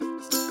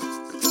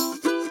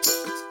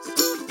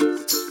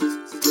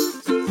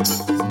And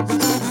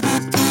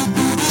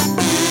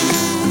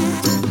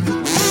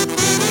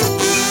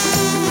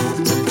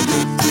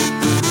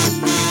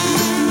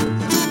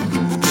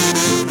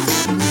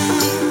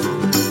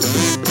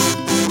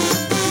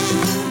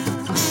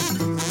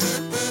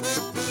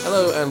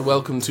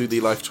welcome to the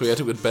Life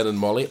Toyota with Ben and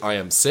Molly. I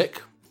am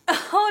sick.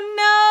 Oh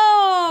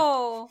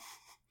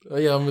Oh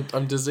yeah,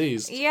 I'm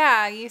diseased.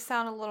 Yeah, you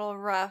sound a little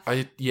rough.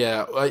 I'm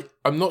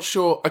not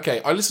sure.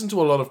 Okay, I listen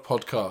to a lot of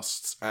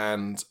podcasts,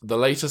 and the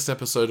latest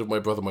episode of My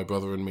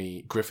Brother and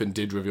Me, Griffin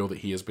did reveal that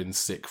he has been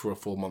sick for a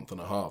full month and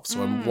a half.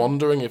 So I'm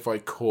wondering if I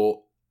caught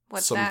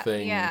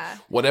something,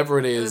 whatever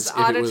it is. It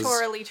was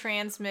auditorily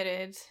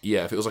transmitted.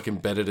 Yeah, if it was like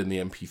embedded in the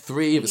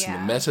MP3, if it's in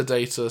the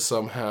metadata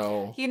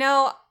somehow. You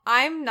know,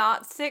 I'm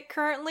not sick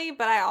currently,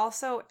 but I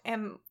also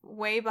am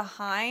way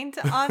behind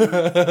on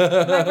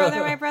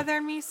My Brother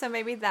and Me, so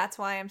maybe that's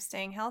why I'm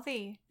staying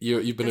healthy.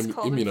 You've been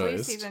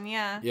immunized. Flu season,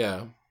 yeah.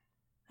 Yeah.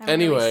 I'm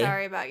really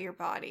sorry about your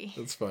body.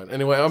 That's fine.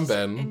 Anyway, I'm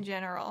Ben. In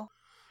general.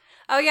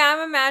 Oh yeah,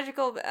 I'm a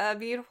magical,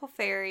 beautiful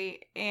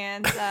fairy,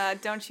 and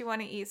don't you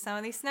want to eat some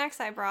of these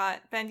snacks I brought?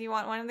 Ben, do you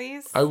want one of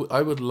these? I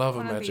would love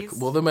a magical...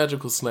 Will the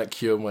magical snack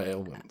cure my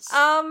ailments?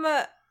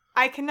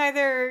 I can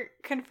neither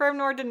confirm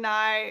nor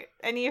deny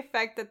any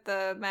effect that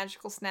the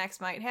magical snacks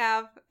might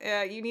have.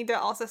 You need to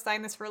also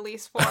sign this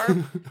release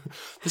form.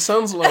 This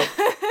sounds like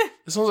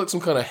some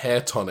kind of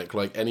hair tonic.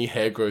 Like any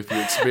hair growth you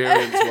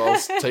experience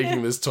whilst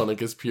taking this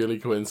tonic is purely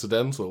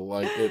coincidental.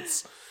 Like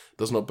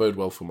does not bode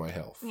well for my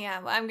health. Yeah,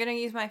 well, I'm gonna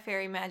use my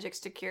fairy magics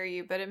to cure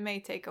you, but it may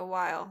take a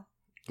while.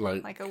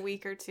 Like a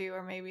week or 2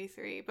 or maybe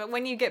 3. But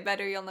when you get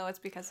better, you'll know it's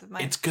because of my...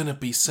 It's gonna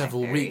be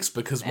several weeks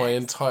because I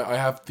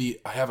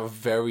have a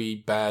very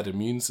bad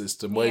immune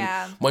system.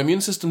 My immune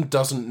system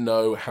doesn't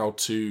know how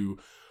to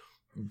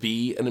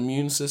be an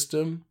immune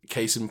system.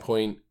 Case in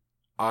point,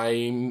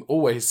 I'm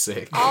always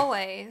sick.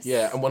 Always.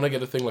 Yeah, and when I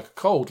get a thing like a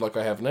cold, like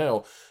I have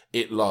now,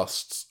 it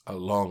lasts a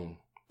long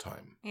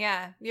time.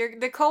 Yeah,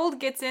 the cold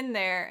gets in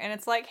there and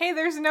it's like, hey,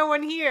 there's no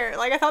one here.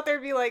 Like I thought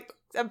there'd be like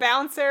a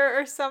bouncer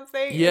or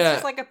something. Yeah. It's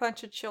just like a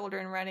bunch of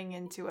children running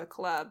into a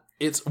club.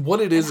 It's what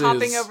it is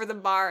hopping over the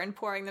bar and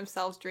pouring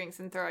themselves drinks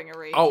and throwing a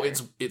rager. Oh,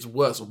 it's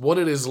worse. What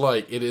it is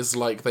like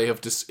they have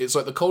it's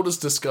like the cold has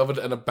discovered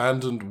an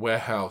abandoned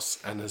warehouse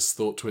and has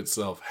thought to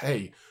itself,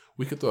 hey,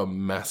 we could throw a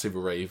massive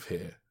rave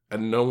here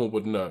and no one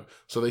would know.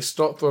 So they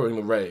stop throwing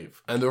the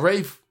rave and the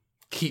rave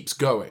keeps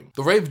going.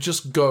 The rave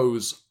just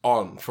goes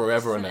on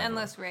forever and ever.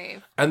 Endless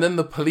rave. And then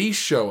the police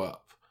show up.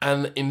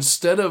 And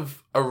instead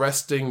of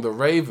arresting the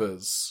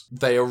ravers,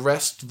 they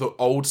arrest the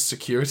old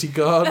security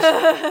guard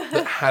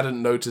that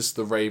hadn't noticed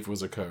the rave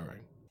was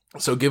occurring.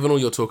 So given all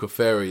your talk of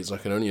fairies, I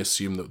can only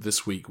assume that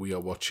this week we are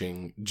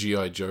watching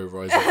G.I. Joe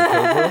Rise of the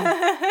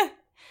Cobra.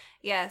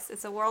 Yes,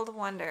 it's a world of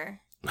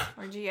wonder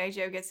where G.I.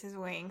 Joe gets his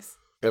wings.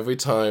 Every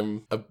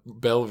time a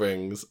bell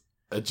rings,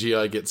 a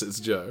G.I. gets its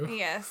Joe.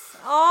 Yes.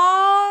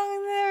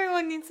 Oh,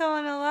 everyone needs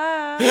someone to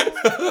love.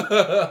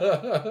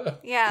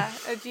 Yeah,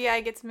 a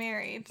G.I. gets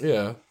married.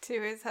 Yeah.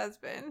 To his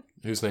husband.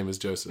 Whose name is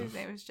Joseph. His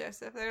name is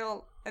Joseph. There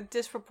are a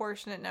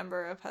disproportionate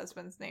number of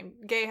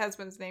gay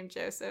husbands named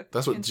Joseph.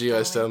 That's what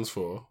G.I. stands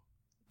for.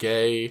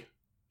 Gay...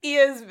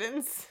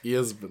 Husbands.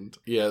 Husband.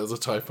 Yeah, there's a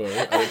typo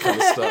and it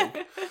kind of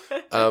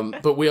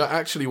stuck. But we are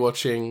actually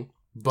watching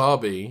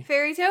Barbie.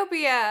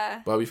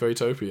 Fairytopia. Barbie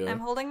Fairytopia. I'm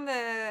holding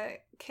the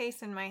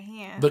case in my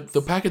hand.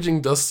 The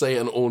packaging does say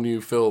an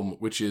all-new film,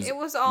 which is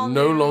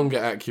no longer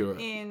accurate.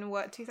 In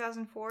what,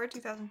 2004,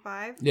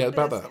 2005? Yeah,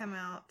 about that. Come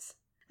out.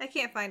 I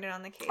can't find it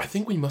on the case. I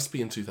think we must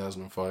be in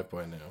 2005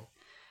 by now.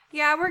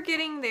 Yeah, we're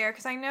getting there,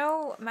 because I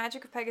know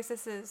Magic of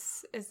Pegasus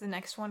is the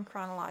next one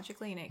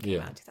chronologically, and it came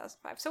out in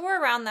 2005. So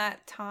we're around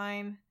that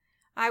time.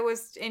 I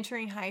was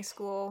entering high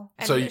school.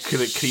 And so you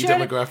could a key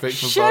demographic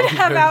for Barbie. Should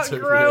have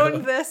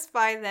outgrown this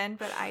by then,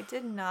 but I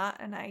did not,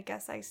 and I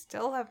guess I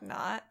still have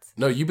not.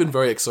 No, you've been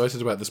very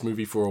excited about this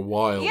movie for a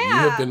while.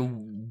 Yeah.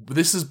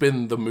 This has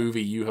been the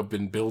movie you have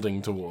been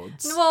building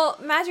towards. Well,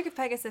 Magic of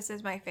Pegasus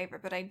is my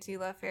favorite, but I do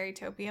love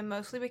Fairytopia,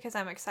 mostly because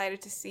I'm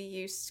excited to see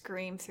you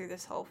scream through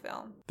this whole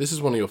film. This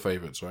is one of your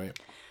favorites, right?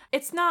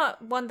 It's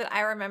not one that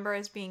I remember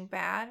as being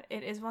bad.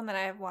 It is one that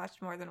I have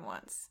watched more than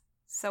once.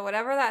 So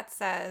whatever that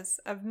says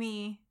of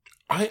me...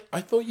 I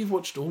thought you've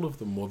watched all of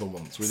them more than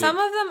once. Some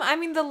of them, I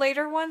mean the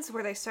later ones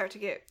where they start to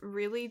get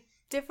really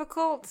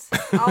difficult,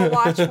 I'll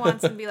watch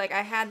once and be like,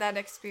 I had that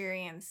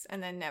experience,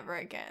 and then never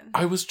again.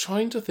 I was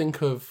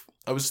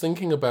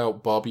thinking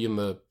about Barbie in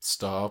the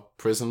Star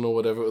Prison or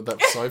whatever,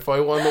 that sci-fi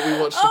one that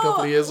we watched a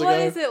couple of years ago. What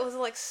is it? Was it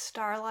like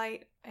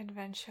Starlight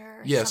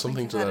Adventure? Yeah,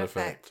 something to that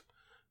effect.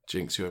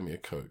 Jinx, you owe me a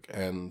Coke.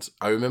 And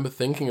I remember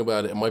thinking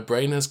about it, and my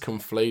brain has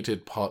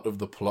conflated part of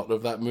the plot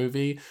of that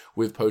movie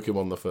with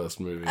Pokemon the first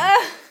movie.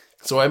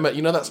 So I met,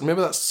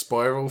 remember that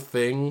spiral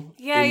thing?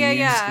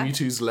 Yeah.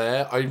 Mewtwo's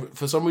lair?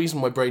 For some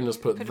reason, my brain has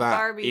put that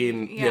Barbie,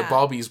 in. Yeah,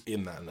 Barbie's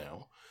in that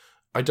now.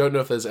 I don't know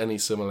if there's any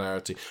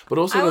similarity. But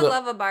also, I would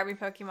love a Barbie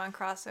Pokemon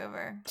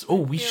crossover.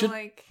 Oh, we should,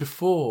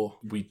 before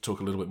we talk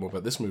a little bit more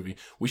about this movie,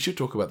 we should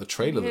talk about the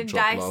trailer that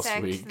dropped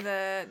last week.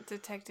 The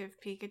Detective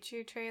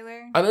Pikachu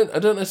trailer. I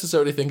don't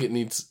necessarily think it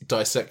needs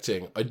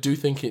dissecting. I do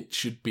think it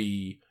should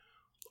be...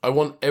 I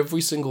want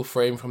every single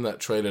frame from that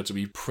trailer to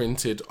be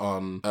printed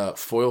on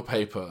foil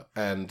paper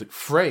and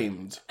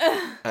framed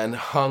and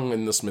hung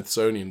in the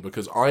Smithsonian,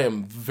 because I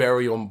am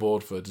very on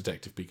board for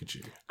Detective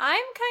Pikachu.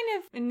 I'm kind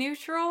of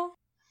neutral,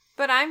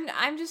 but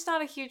I'm just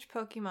not a huge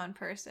Pokemon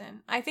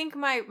person. I think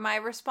my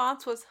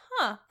response was,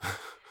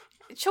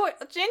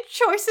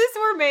 choices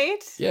were made.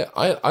 Yeah,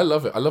 I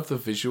love it. I love the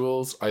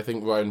visuals. I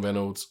think Ryan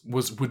Reynolds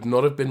would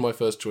not have been my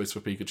first choice for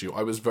Pikachu.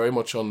 I was very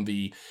much on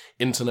the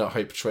internet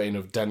hype train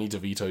of Danny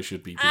DeVito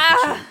should be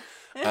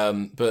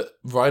Pikachu. But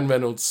Ryan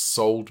Reynolds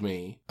sold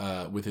me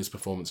with his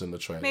performance in the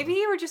trailer. Maybe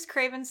you were just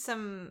craving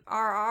some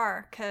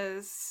RR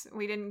because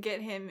we didn't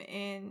get him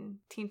in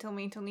Teentle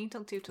Meentle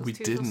Neetle Tootles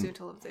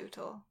Tootle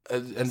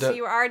Zootle. So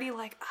you were already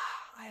like,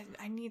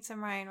 I need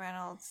some Ryan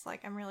Reynolds.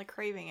 Like, I'm really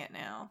craving it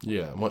now.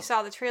 Yeah. You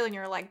saw the trailer and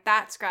you were like,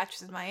 that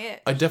scratches my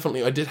itch. I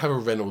did have a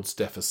Reynolds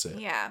deficit.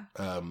 Yeah.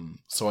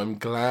 So I'm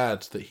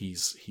glad that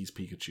he's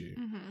Pikachu.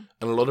 Mm-hmm.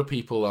 And a lot of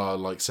people are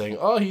like saying,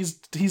 oh, he's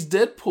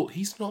Deadpool.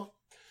 He's not.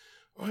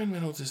 Ryan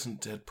Reynolds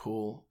isn't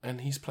Deadpool,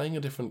 and he's playing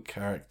a different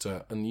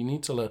character, and you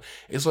need to learn.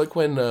 It's like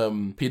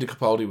when Peter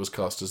Capaldi was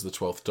cast as the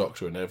 12th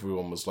Doctor, and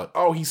everyone was like,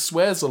 oh, he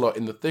swears a lot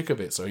in the thick of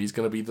it, so he's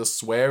going to be the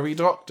sweary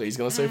Doctor. He's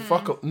going to say,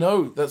 fuck up.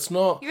 No, that's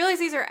not. You realize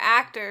these are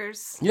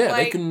actors. Yeah,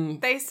 like,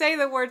 they say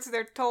the words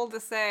they're told to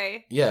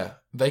say. Yeah,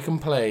 they can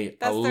play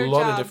a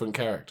lot of different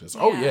characters.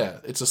 Yeah. Oh, yeah,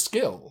 it's a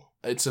skill.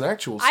 It's an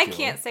actual skill. I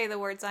can't say the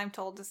words I'm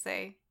told to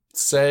say.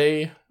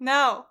 Say.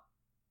 No.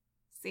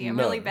 See, I'm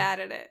really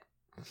bad at it.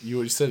 You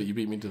already said it. You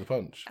beat me to the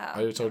punch.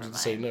 Oh, I told you to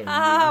say no.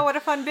 What a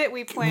fun bit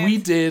we planned. We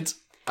did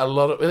a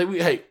lot of...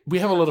 we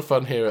have a lot of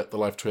fun here at the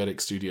Life Triadic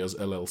Studios,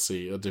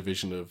 LLC, a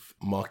division of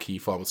marquee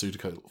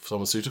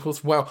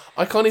pharmaceuticals. Wow,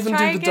 I can't even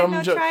do the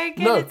dumb joke. Try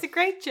again. No, it's a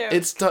great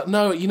joke.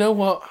 No, you know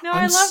what? No,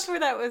 I loved where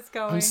that was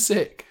going. I'm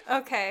sick.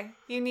 Okay,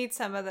 you need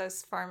some of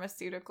those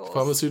pharmaceuticals.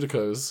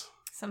 Pharmaceuticals.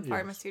 Some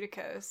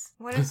pharmaceuticals.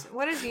 Yes.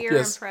 What is your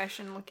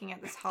impression looking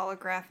at this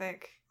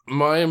holographic?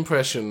 My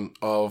impression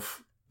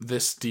of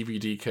this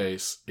DVD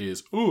case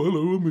is, oh,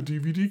 hello, I'm a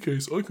DVD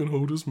case. I can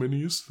hold as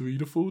many as 3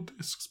 to 4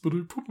 discs, but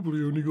I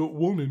probably only got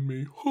 1 in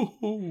me. Ho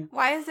ho.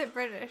 Why is it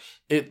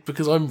British?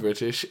 Because I'm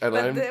British and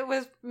it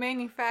was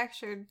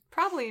manufactured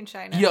probably in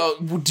China. Yeah,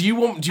 well, do you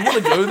want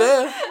to go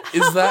there?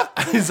 Is that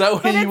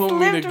where you want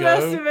me to go? But it's lived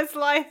most of its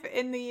life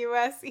in the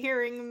US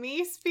hearing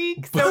me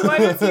speak. So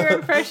what is your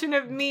impression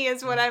of me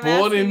is what I'm asking.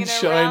 Born in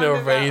China,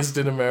 raised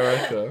in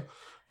America.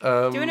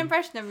 Do an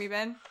impression of me,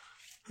 Ben.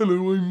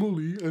 Hello, I'm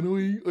Molly, and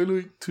I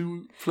like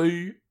to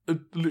play.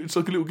 It's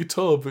like a little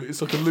guitar, but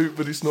it's like a lute,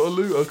 but it's not a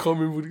lute. I can't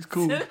remember what it's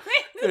called.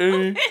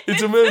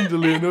 It's a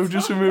mandolin. I've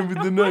just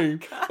remembered the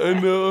name, and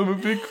I'm a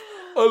big.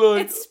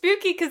 It's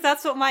spooky because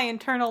that's what my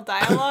internal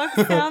dialogue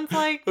sounds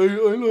like.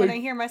 When I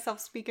hear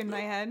myself speak in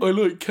my head. I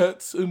like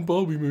cats and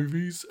Barbie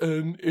movies,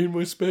 and in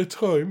my spare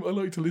time, I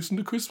like to listen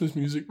to Christmas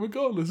music,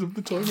 regardless of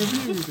the time of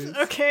year it is.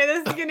 Okay,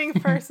 this is getting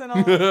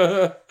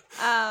personal.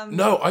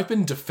 No, I've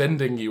been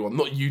defending you.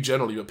 Not you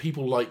generally, but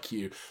people like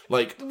you.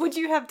 Like, would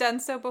you have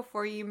done so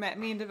before you met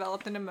me and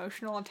developed an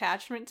emotional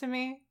attachment to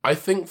me? I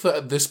think that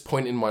at this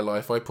point in my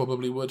life, I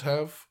probably would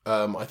have.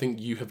 I think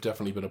you have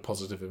definitely been a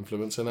positive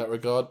influence in that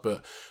regard.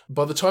 But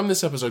by the time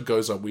this episode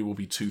goes up, we will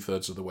be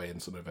 2/3 of the way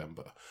into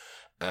November.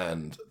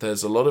 And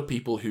there's a lot of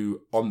people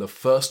who, on the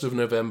 1st of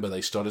November,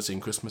 they started seeing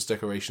Christmas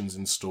decorations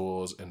in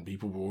stores, and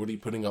people were already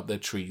putting up their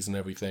trees and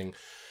everything.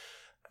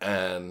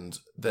 And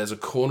there's a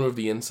corner of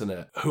the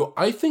internet who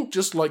I think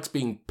just likes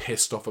being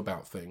pissed off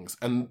about things.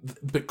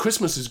 But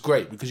Christmas is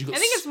great because you got... I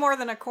think it's more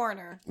than a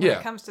corner when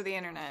it comes to the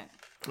internet.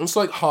 It's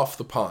like half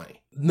the pie.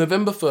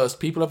 November 1st,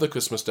 people have their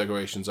Christmas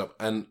decorations up,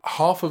 and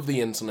half of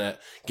the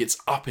internet gets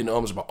up in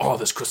arms about, oh,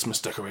 there's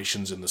Christmas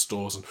decorations in the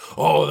stores, and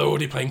oh, they're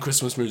already playing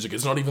Christmas music.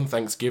 It's not even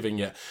Thanksgiving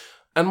yet.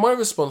 And my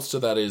response to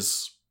that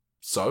is,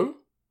 so?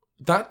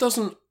 That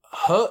doesn't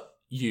hurt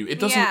you. It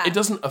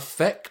doesn't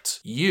affect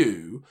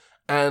you.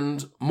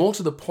 And more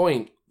to the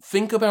point,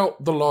 think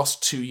about the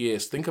last 2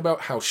 years. Think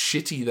about how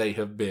shitty they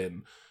have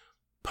been.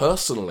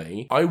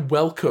 Personally, I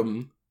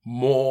welcome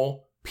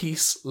more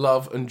peace,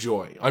 love, and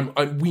joy.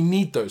 We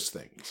need those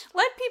things.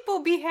 Let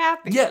people be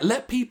happy. Yeah,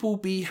 let people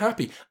be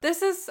happy.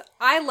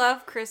 I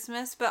love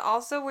Christmas, but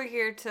also we're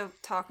here to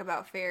talk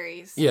about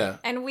fairies. Yeah.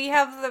 And we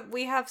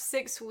have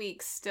 6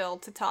 weeks still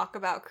to talk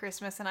about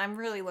Christmas, and I'm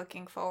really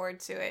looking forward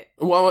to it.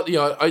 Well,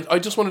 yeah, I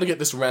just wanted to get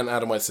this rant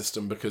out of my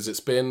system because it's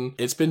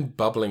been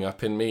bubbling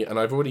up in me, and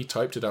I've already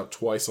typed it out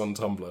twice on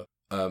Tumblr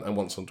and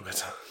once on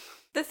Twitter.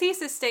 The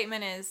thesis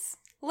statement is,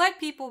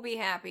 let people be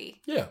happy.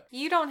 Yeah.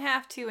 You don't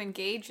have to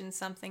engage in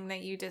something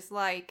that you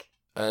dislike.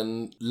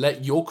 And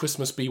let your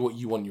Christmas be what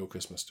you want your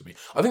Christmas to be.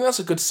 I think that's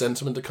a good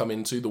sentiment to come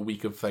into the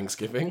week of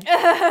Thanksgiving.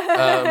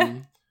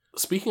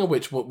 speaking of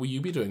which, what will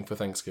you be doing for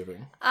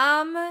Thanksgiving?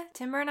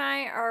 Timber and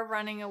I are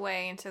running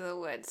away into the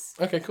woods.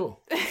 Okay,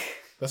 cool.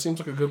 That seems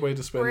like a good way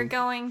to spend... We're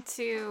going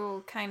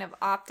to kind of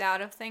opt out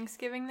of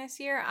Thanksgiving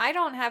this year. I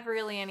don't have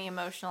really any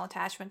emotional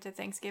attachment to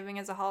Thanksgiving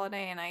as a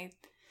holiday, and I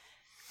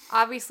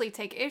obviously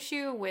take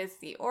issue with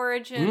the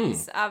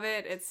origins of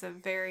it. It's a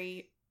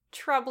very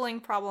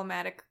troubling,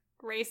 problematic,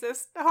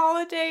 racist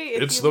holiday.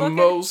 It's the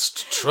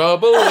most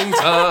troubling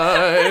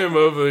time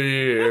of the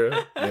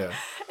year. Yeah.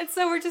 And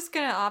so we're just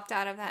going to opt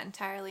out of that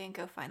entirely and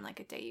go find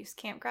like a day-use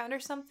campground or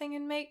something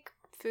and make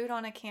food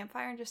on a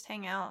campfire and just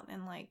hang out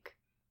and like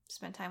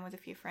spend time with a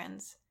few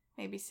friends.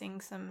 Maybe sing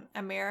some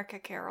America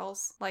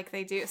carols like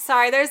they do.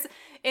 Sorry,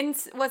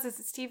 was it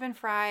Stephen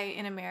Fry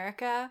in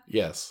America?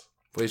 Yes.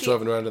 But he's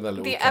driving around in that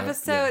little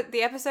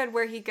the episode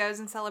where he goes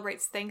and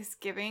celebrates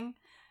Thanksgiving.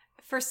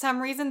 For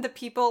some reason, the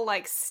people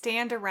like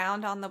stand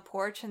around on the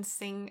porch and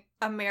sing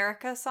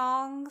America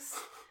songs.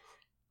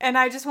 And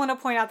I just want to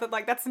point out that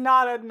like that's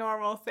not a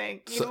normal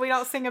thing. So, we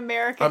don't sing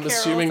America carols. I'm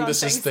assuming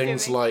this is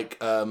things like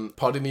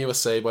Party in the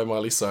USA by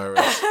Miley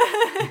Cyrus,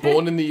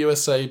 Born in the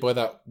USA by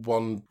that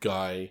one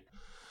guy.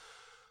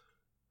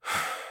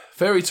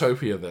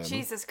 Fairytopia, then.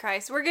 Jesus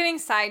Christ. We're getting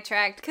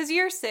sidetracked because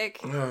you're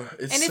sick.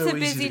 It's a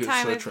busy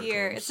time of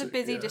year. It's a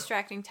busy,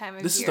 distracting time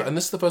of year. And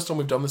this is the first time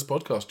we've done this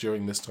podcast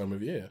during this time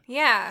of year.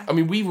 Yeah. I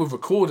mean, we were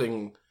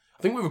recording...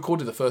 I think we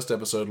recorded the first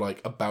episode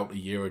like about a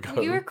year ago.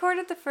 We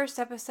recorded the first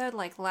episode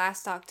like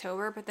last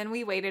October, but then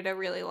we waited a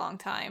really long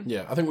time.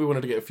 Yeah, I think we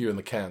wanted to get a few in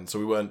the can, so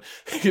we weren't...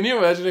 Can you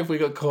imagine if we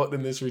got caught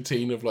in this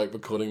routine of like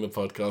recording the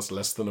podcast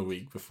less than a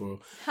week before?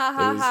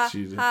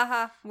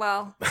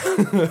 Well,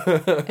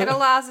 it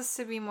allows us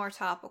to be more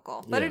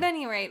topical. But at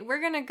any rate,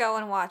 we're going to go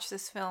and watch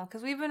this film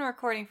because we've been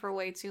recording for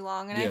way too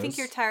long, and I think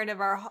you're tired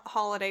of our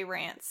holiday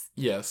rants.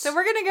 Yes. So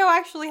we're going to go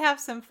actually have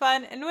some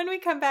fun, and when we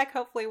come back,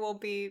 hopefully we'll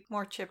be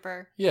more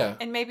chipper. Yeah.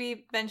 And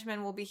maybe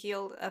Benjamin will be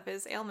healed of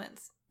his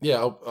ailments.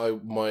 Yeah,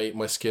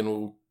 my skin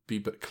will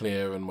be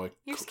clear and my...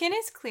 Your skin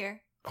is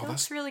clear. It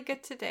looks really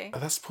good today.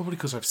 That's probably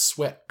because I've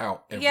sweat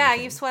out everything. Yeah,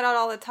 you've sweat out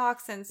all the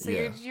toxins, so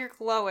you're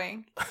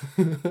glowing.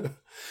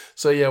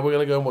 So yeah, we're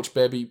going to go and watch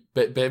Barbie.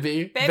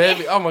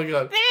 Oh my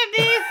god.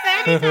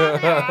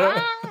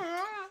 Fairytopia.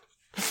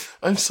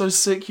 I'm so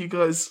sick, you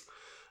guys.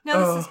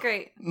 No, this is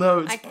great. No,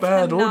 it's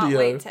bad audio. I cannot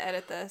wait to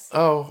edit this.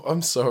 Oh,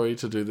 I'm sorry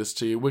to do this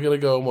to you. We're going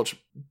to go and watch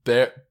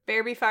Barbie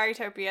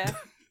Fairytopia.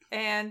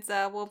 And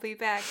we'll be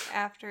back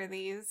after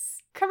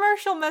these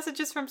commercial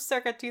messages from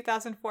circa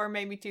 2004,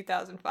 maybe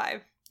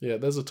 2005. Yeah,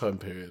 there's a time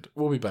period.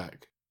 We'll be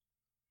back.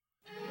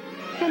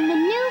 From the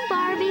new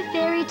Barbie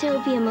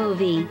Fairytopia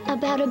movie,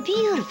 about a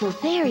beautiful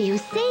fairy who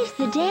saves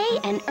the day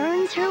and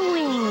earns her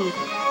wings.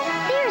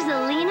 There's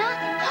Alina.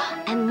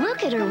 And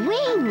look at her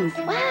wings.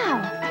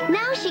 Wow.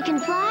 Now she can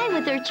fly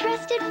with her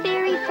trusted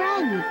fairy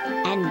friend.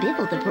 And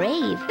Bibble the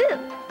brave.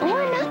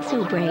 Or not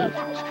so brave.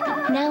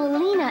 Now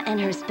Alina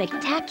and her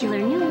spectacular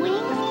new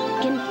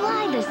wings can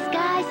fly the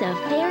skies of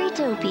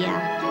Fairytopia.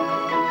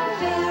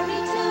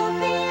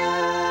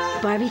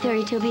 Fairytopia. Barbie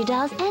Fairytopia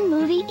dolls and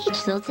movie each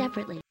sold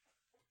separately.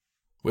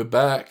 We're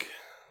back.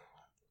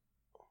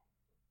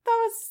 That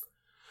was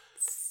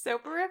so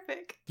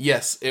horrific.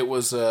 Yes, it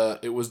was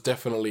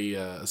definitely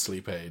a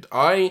sleep aid.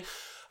 I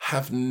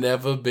have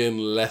never been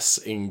less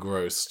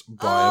engrossed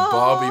by a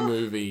Barbie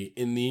movie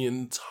in the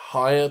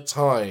entire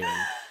time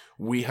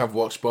we have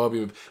watched Barbie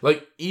movie.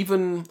 Like,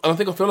 even,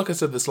 and I feel like I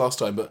said this last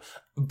time, but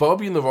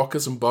Barbie and the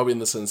Rockers and Barbie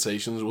and the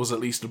Sensations was at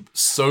least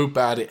so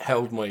bad it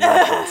held my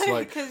interest.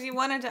 Like, because you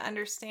wanted to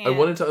understand. I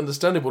wanted to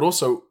understand it, but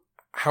also,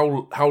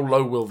 how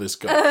low will this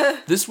go?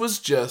 This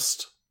was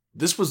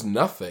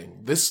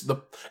nothing.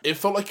 It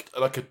felt like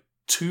a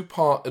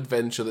 2-part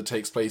adventure that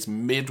takes place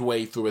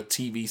midway through a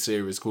TV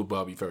series called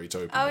Barbie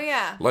Fairytopia. Oh,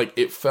 yeah. Like,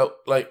 it felt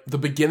like the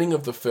beginning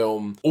of the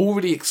film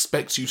already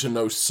expects you to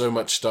know so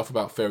much stuff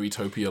about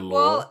Fairytopia lore.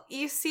 Well,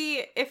 you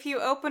see, if you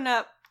open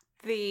up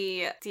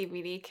the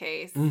DVD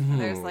case,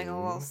 there's like a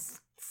little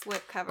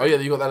slip cover. Oh, yeah,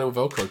 you got that little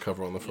Velcro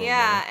cover on the front.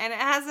 Yeah, and it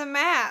has a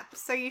map,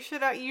 so you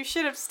should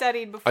have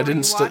studied before. I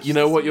didn't study. You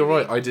know what? You're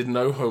right. I did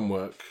no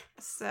homework.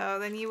 So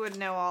then you would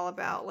know all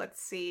about,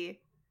 let's see,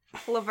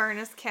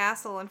 Laverna's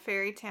Castle and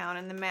Fairytown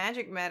and the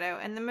Magic Meadow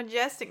and the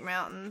Majestic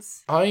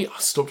Mountains. I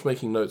stopped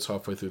making notes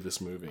halfway through this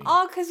movie.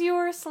 Oh, because you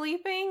were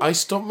sleeping? I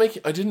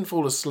didn't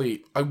fall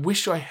asleep. I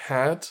wish I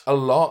had a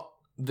lot.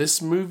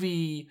 This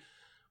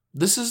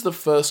is the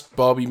first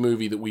Barbie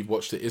movie that we've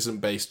watched that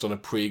isn't based on a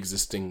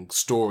pre-existing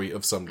story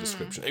of some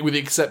description. With the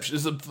exception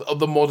of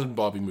the modern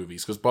Barbie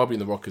movies, because Barbie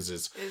and the Rockers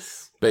is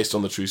based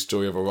on the true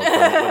story of a rock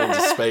band that went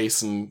into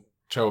space and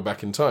traveled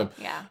back in time.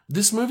 Yeah.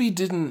 This movie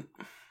didn't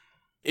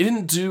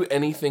do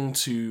anything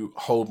to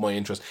hold my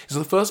interest. It's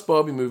the first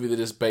Barbie movie that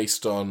is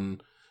based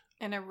on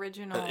an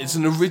original. It's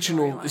an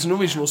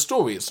original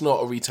story. It's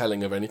not a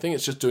retelling of anything.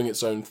 It's just doing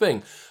its own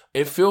thing.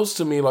 It feels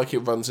to me like it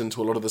runs into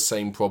a lot of the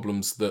same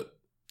problems that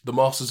the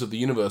Masters of the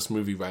Universe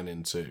movie ran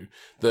into,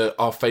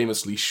 our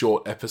famously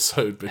short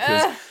episode,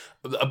 because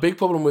a big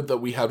problem that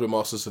we had with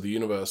Masters of the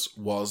Universe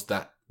was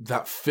that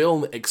that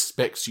film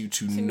expects you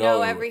to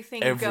know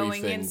everything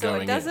going in, so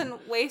it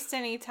doesn't waste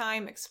any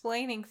time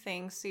explaining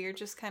things, so you're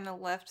just kind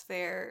of left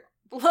there.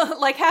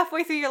 Like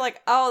halfway through, you're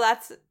like, oh,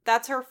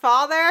 that's her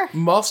father?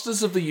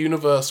 Masters of the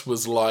Universe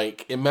was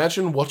like,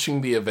 imagine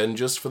watching the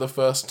Avengers for the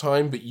first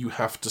time, but you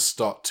have to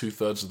start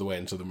 2/3 of the way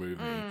into the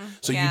movie.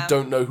 So you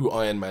don't know who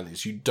Iron Man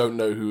is, you don't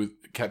know who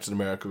Captain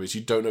America is,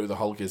 you don't know who the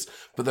Hulk is,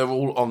 but they're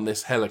all on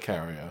this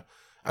helicarrier,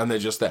 and they're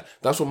just there.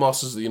 That's what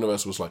Masters of the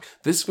Universe was like.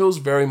 This feels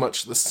very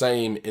much the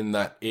same in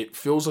that it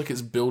feels like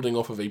it's building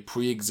off of a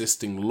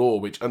pre-existing lore,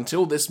 which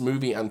until this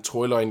movie and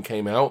toy line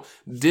came out,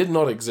 did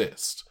not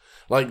exist.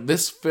 Like,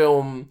 this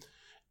film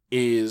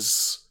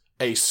is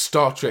a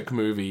Star Trek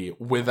movie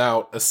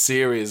without a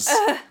series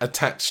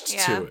attached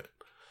to it.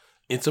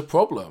 It's a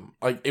problem.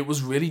 Like, it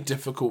was really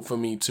difficult for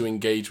me to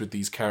engage with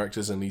these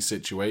characters in these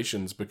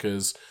situations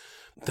because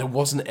there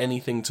wasn't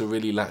anything to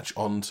really latch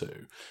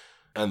onto.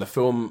 And the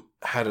film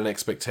had an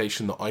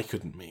expectation that I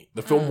couldn't meet.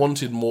 The film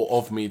wanted more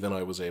of me than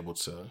I was able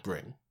to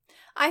bring.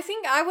 I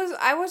think I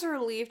was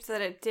relieved that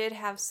it did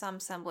have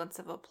some semblance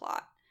of a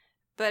plot.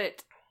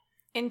 But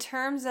in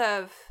terms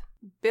of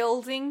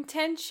building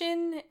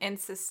tension and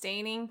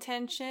sustaining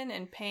tension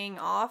and paying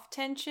off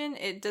tension,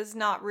 it does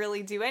not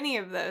really do any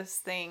of those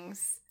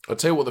things. I'll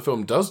tell you what the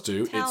film does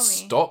do.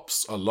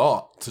 Stops a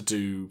lot to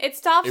do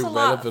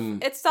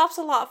irrelevant... It stops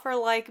a lot for,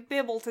 like,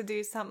 Bibble to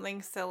do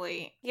something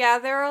silly. Yeah,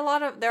 there are a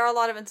lot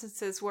of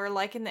instances where,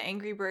 like in the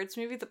Angry Birds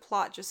movie, the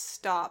plot just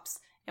stops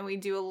and we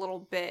do a little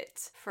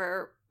bit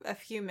for a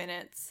few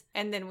minutes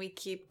and then we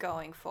keep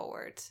going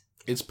forward.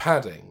 It's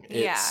padding.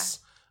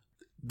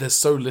 There's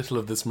so little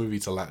of this movie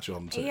to latch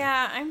on to.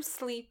 Yeah, I'm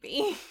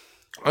sleepy.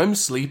 I'm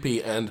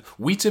sleepy, and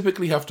we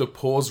typically have to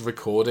pause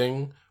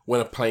recording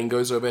when a plane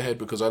goes overhead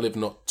because I live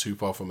not too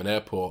far from an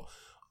airport.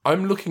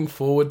 I'm looking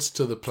forward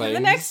to the planes. The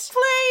next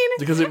plane!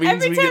 Because it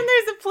means every time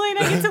there's a plane,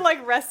 I need to,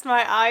 like, rest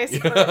my eyes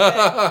for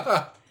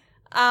a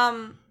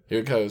bit. Here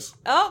it goes.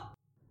 Oh!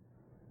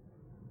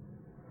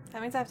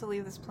 That means I have to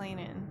leave this plane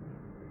in.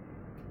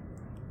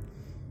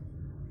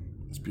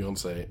 It's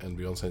Beyonce and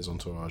Beyonce's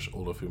entourage,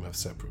 all of whom have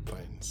separate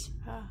planes.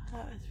 Oh,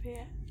 that must be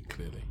it.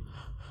 Clearly.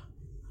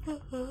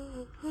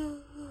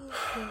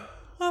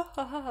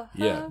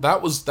 Yeah,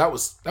 that was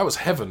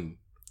heaven.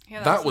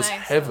 Yeah, that was nice.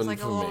 heaven like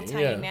for me. It was like a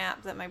little tiny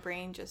nap that my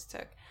brain just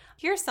took.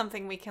 Here's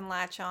something we can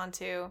latch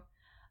onto.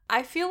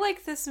 I feel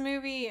like this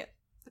movie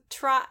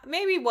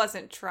maybe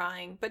wasn't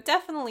trying, but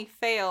definitely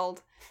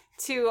failed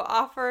to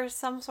offer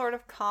some sort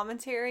of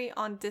commentary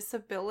on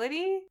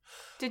disability.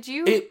 Did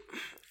you It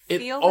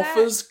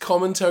offers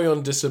commentary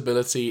on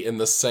disability in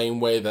the same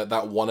way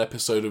that one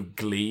episode of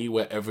Glee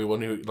where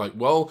everyone who, like,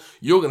 well,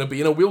 you're going to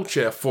be in a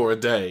wheelchair for a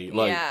day.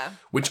 Like,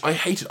 which I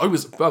hated.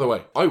 By the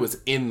way, I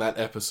was in that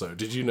episode.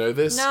 Did you know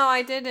this? No,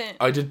 I didn't.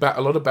 I did a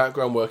lot of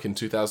background work in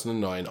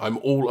 2009. I'm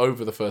all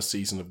over the first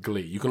season of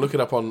Glee. You can look it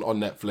up on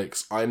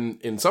Netflix. I'm,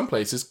 in some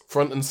places,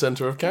 front and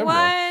center of camera.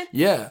 What?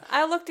 Yeah.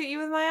 I looked at you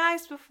with my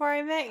eyes before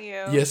I met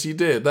you. Yes, you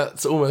did.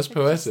 That's almost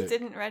poetic. Just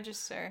didn't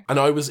register. And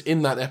I was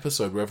in that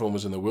episode where everyone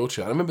was in the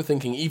wheelchair. I remember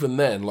thinking, even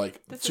then,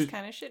 like... This is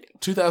kind of shitty.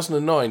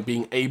 2009,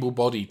 being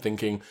able-bodied,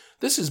 thinking,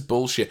 this is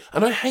bullshit.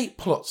 And I hate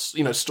plots,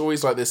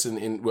 stories like this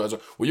in where, well,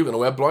 you're going to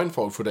wear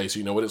blindfold for a day so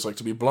you know what it's like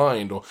to be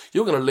blind, or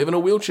you're going to live in a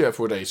wheelchair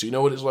for a day so you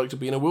know what it's like to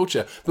be in a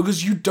wheelchair.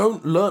 Because you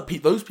don't learn...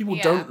 Those people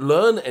don't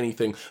learn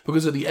anything,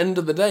 because at the end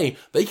of the day,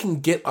 they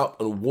can get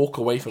up and walk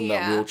away from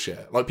that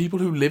wheelchair. Like, people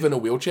who live in a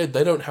wheelchair,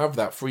 they don't have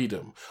that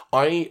freedom.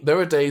 There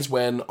are days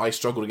when I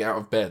struggle to get out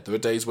of bed. There are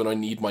days when I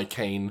need my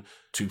cane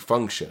to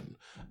function.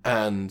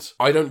 And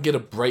I don't get a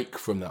break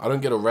from that. I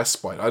don't get a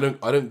respite. I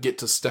don't get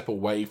to step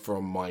away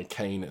from my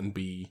cane and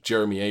be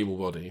Jeremy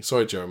Ablebody.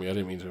 Sorry, Jeremy, I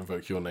didn't mean to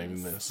invoke your name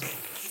in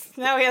this.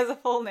 Now he has a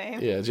full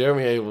name. Yeah,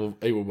 Jeremy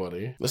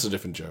Ablebody. That's a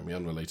different Jeremy,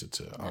 unrelated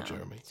to our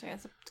Jeremy. So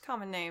it's a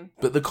common name.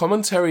 But the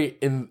commentary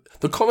in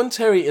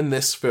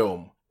this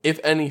film, if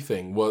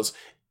anything, was...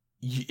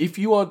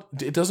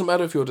 it doesn't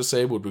matter if you're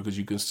disabled, because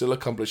you can still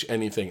accomplish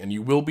anything, and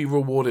you will be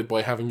rewarded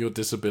by having your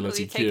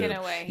disability cured. Taken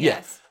away,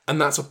 yes. And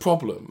that's a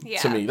problem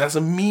to me. That's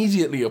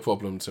immediately a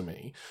problem to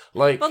me.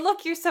 Like, but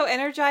look, you're so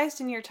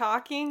energized and you're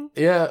talking.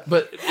 Yeah,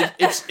 but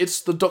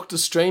it's the Doctor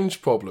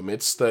Strange problem.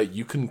 It's that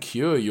you can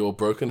cure your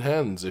broken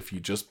hands if you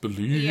just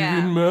believe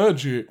in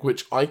magic,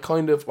 which I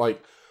kind of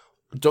like.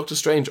 Doctor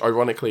Strange,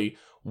 ironically,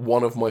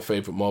 one of my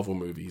favorite Marvel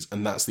movies,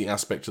 and that's the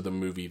aspect of the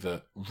movie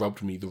that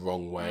rubbed me the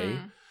wrong way.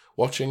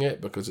 Watching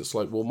it, because it's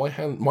like, well, my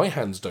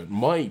hands don't.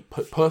 My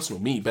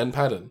personal, me, Ben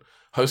Padden,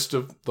 host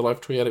of The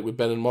Life Triadic with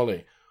Ben and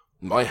Molly,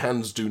 my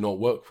hands do not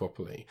work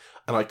properly,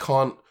 and I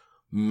can't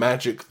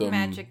magic them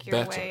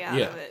your way out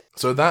of it.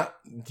 So that,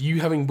 you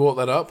having brought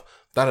that up,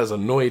 that has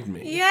annoyed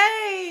me.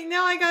 Yay!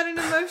 Now I got an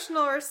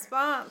emotional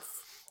response.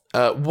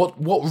 What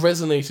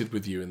resonated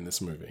with you in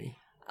this movie?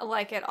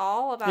 Like at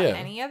all about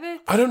any of it?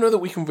 I don't know that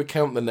we can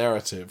recount the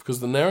narrative, because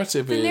the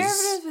narrative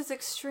is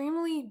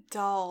extremely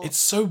dull. It's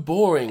so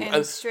boring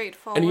and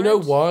straightforward. And you know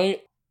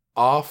why?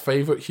 Our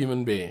favourite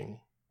human being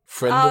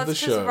friend of the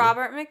show.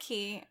 Robert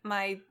McKee,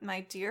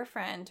 my dear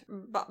friend,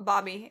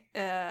 Bobby,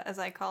 as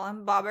I call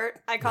him, Bobbert.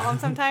 I call him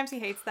sometimes. He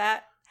hates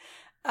that.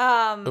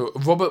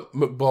 Robert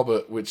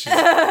McBobbert, which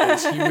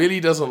is he really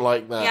doesn't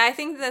like that. Yeah, I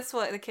think that's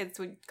what the kids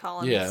would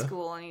call him in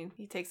school, and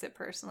he takes it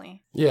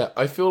personally. Yeah,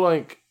 I feel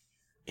like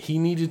he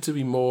needed to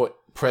be more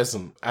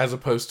present, as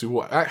opposed to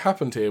what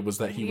happened here was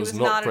that he was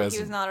not present. He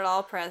was not at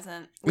all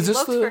present. We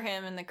looked for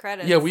him in the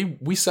credits. Yeah,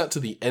 we sat to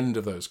the end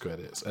of those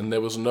credits, and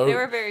there was no... They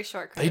were very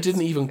short credits. They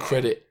didn't even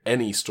credit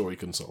any story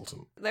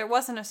consultant. There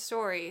wasn't a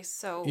story,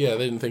 so... Yeah,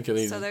 they didn't think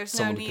any... So there's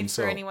no need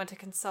for anyone to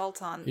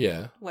consult on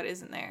what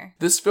isn't there.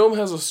 This film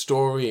has a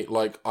story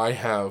like I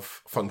have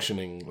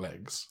functioning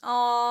legs.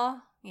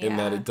 Aww, yeah. In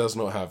that it does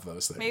not have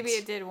those things. Maybe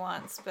it did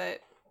once,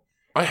 but...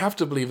 I have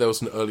to believe there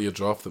was an earlier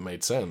draft that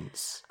made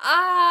sense.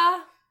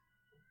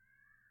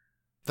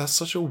 That's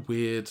such a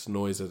weird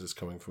noise that is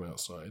coming from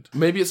outside.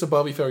 Maybe it's a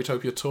Barbie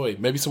Fairytopia toy.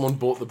 Maybe someone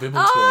bought the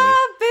Bibble toy.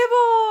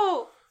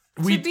 Bibble!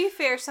 To be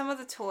fair, some of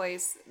the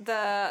toys,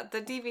 the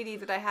DVD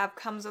that I have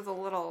comes with a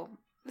little...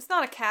 It's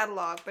not a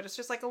catalog, but it's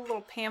just like a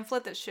little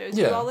pamphlet that shows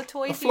you all the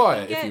toys. A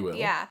flyer, if you will.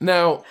 Yeah.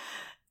 Now,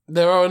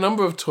 there are a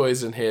number of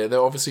toys in here. There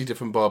are obviously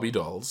different Barbie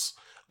dolls.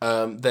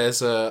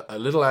 There's a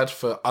little ad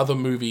for other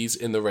movies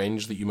in the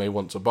range that you may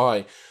want to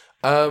buy.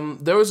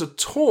 There is a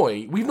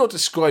toy. We've not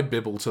described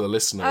Bibble to the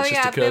listener. It's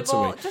just occurred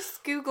Bibble. to me.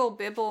 Just Google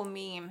Bibble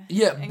meme.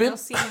 Yeah, and you'll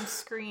see him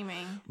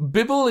screaming.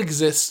 Bibble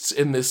exists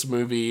in this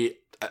movie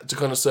to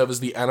kind of serve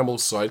as the animal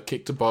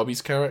sidekick to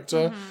Barbie's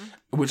character,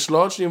 which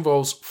largely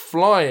involves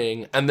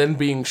flying and then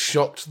being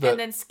shocked that... And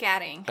then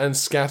scatting. And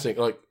scatting,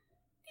 like...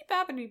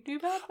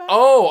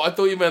 Oh, I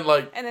thought you meant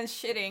like... And then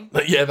shitting.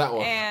 Yeah, that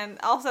one. And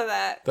also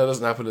that... That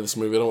doesn't happen in this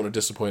movie. I don't want to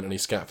disappoint any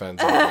Scat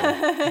fans.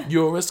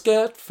 You're a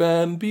Scat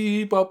fan,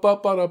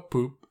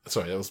 poop.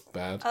 Sorry, that was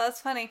bad. Oh, that's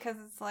funny because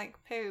it's like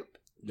poop.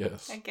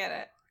 Yes. I get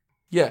it.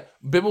 Yeah,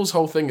 Bibble's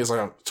whole thing is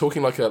like I'm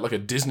talking like a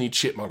Disney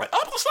chipmunk, like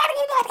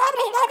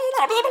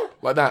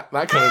that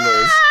kind of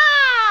noise.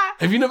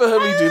 Have you never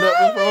heard me do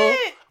that before?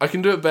 I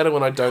can do it better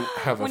when I don't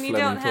have a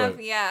phlegmy throat.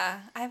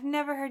 Yeah. I've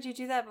never heard you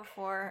do that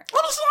before.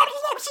 I think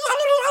it's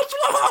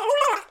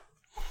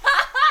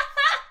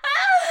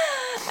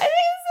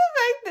the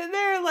fact that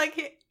there are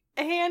like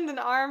hand and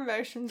arm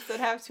motions that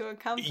have to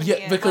accompany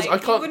it. Because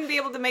like, I can't... You wouldn't be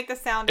able to make the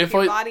sound if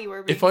your body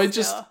were being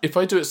still. If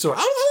I do it so...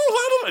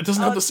 It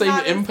doesn't have the same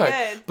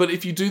impact. But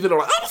if you do that,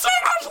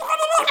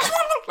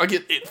 like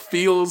it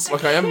feels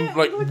like I am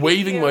like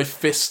waving my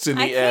fists in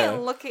the air. I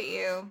can't look at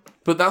you.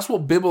 But that's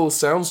what Bibble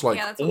sounds like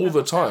all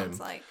the time.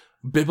 Like.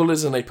 Bibble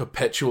is in a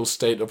perpetual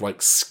state of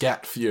like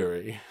scat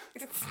fury.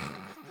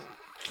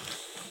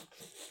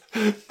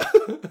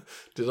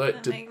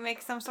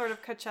 Make some sort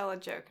of Coachella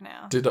joke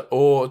now. Did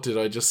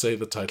I just say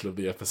the title of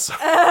the episode?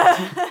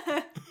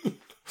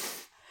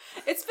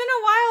 It's been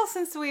a while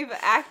since we've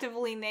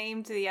actively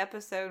named the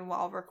episode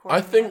while recording.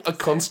 I think a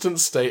constant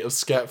state of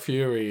scat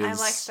fury is... I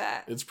like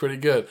that. It's pretty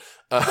good.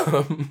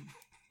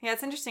 Yeah,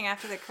 it's interesting.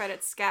 After the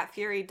credits, Scat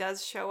Fury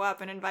does show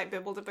up and invite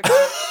Bibble to become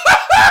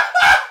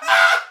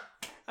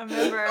a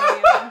member of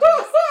the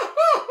Avengers.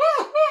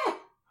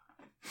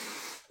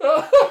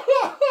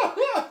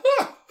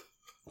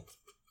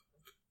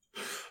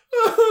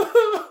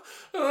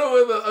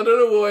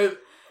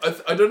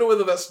 I don't know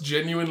whether that's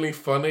genuinely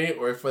funny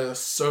or if there's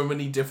so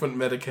many different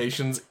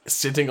medications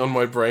sitting on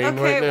my brain right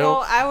now. Okay,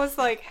 well, I was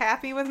like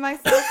happy with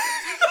myself.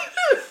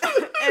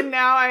 And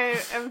now I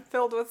am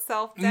filled with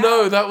self-doubt.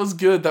 No, that was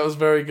good. That was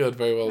very good.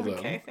 Very well done.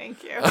 Okay,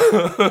 thank you.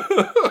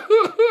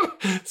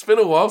 It's been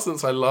a while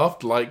since I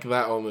laughed like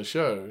that on the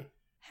show.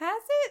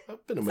 Has it?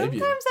 Maybe.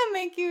 Sometimes I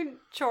make you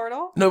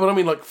chortle. No, but I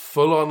mean like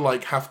full on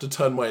like have to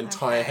turn my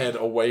entire head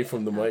away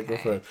from the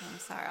microphone. I'm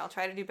sorry. I'll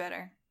try to do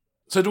better.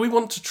 So do we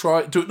want to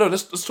try...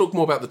 let's talk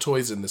more about the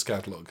toys in this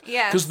catalogue.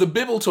 Yeah. Because the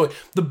Bibble toy...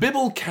 The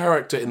Bibble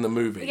character in the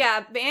movie...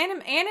 Yeah, the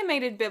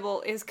animated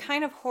Bibble is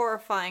kind of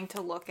horrifying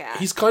to look at.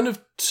 He's kind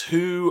of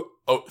two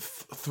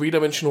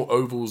three-dimensional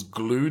ovals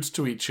glued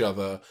to each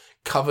other,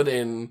 covered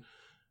in...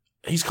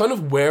 He's kind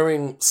of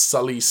wearing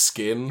Sully's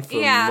skin from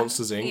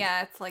Monsters, Inc.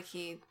 Yeah, it's like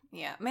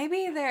Yeah,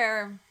 maybe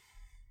they're...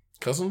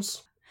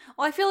 Cousins?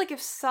 Well, I feel like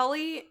if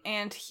Sully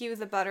and Hugh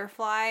the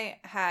Butterfly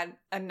had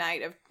a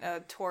night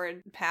of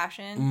torrid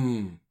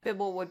passion,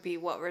 Bibble would be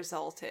what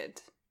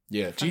resulted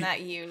from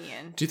that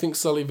union. Do you think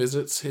Sully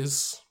visits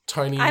his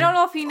tiny... I don't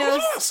know if he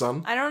knows...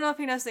 son? I don't know if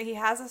he knows that he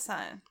has a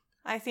son.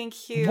 I think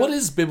Hugh... What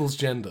is Bibble's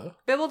gender?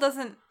 Bibble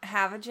doesn't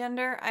have a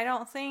gender, I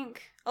don't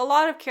think. A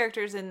lot of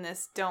characters in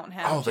this don't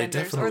have genders. They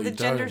definitely or the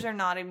don't. Genders are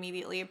not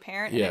immediately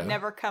apparent, and it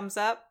never comes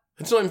up.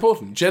 It's not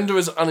important. Gender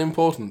is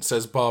unimportant,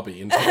 says Barbie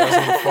in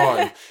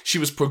 2005. She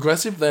was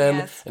progressive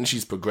then, and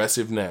she's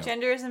progressive now.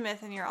 Gender is a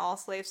myth, and you're all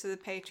slaves to the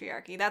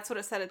patriarchy. That's what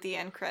it said at the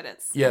end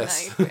credits.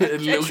 Yes. I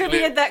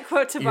attributed that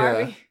quote to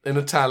Barbie. In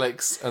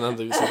italics and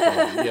under Barbie.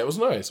 Yeah, it was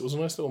nice. It was a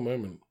nice little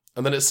moment.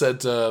 And then it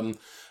said,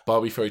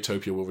 Barbie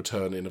Fairytopia will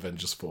return in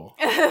Avengers 4.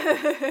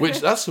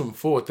 Which, that's some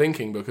forward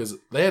thinking, because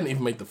they hadn't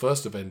even made the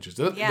first Avengers.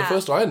 The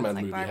first Iron Man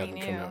movie hadn't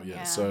come out yet.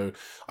 Yeah. So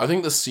I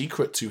think the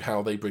secret to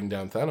how they bring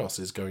down Thanos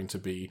is going to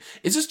be...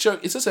 Is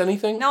this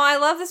anything? No, I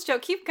love this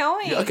joke. Keep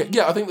going. Yeah, okay.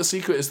 Yeah, I think the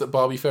secret is that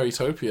Barbie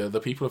Fairytopia, the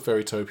people of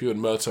Fairytopia and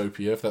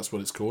Mertopia, if that's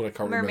what it's called, I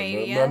can't remember.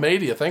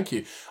 Mermaidia, thank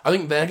you. I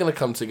think they're going to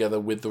come together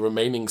with the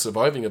remaining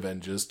surviving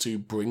Avengers to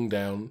bring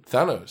down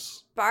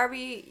Thanos.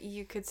 Barbie,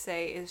 you could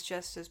say, is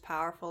just as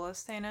powerful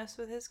as Thanos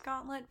with his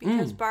gauntlet,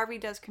 because Barbie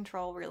does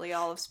control really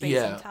all of space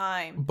and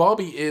time.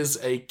 Barbie is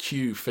a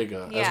Q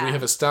figure, as we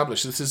have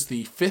established. This is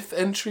the 5th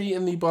entry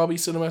in the Barbie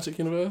Cinematic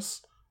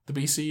Universe, the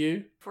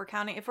BCU. If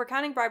we're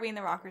counting Barbie and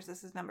the Rockers,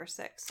 this is number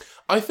 6.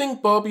 I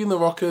think Barbie and the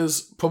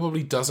Rockers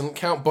probably doesn't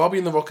count. Barbie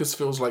and the Rockers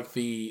feels like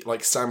the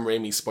Sam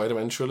Raimi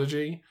Spider-Man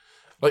trilogy.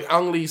 Like,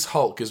 Ang Lee's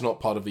Hulk is not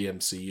part of the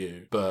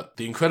MCU, but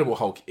the Incredible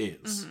Hulk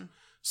is. Mm-hmm.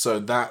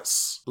 So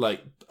that's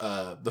like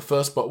the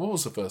first... What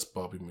was the first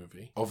Barbie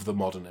movie of the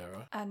modern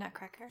era?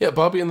 Nutcracker. Yeah,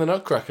 Barbie and the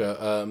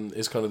Nutcracker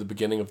is kind of the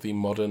beginning of the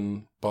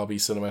modern Barbie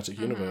cinematic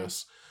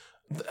universe.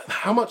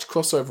 How much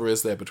crossover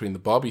is there between the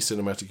Barbie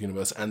cinematic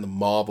universe and the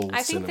Marvel cinematic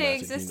universe? I think they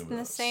exist in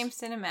the same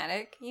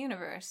cinematic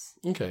universe.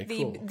 Okay,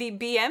 cool. The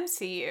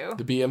BMCU.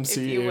 The BMCU.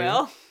 If you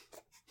will.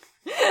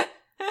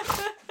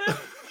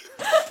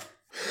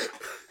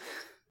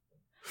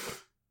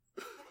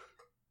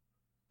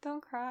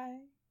 Don't cry.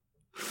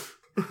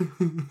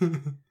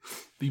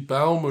 The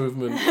bowel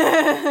movement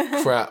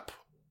crap.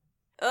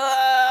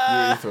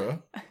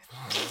 Urethra.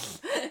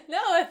 No,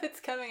 if it's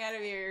coming out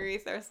of your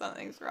urethra,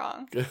 something's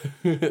wrong.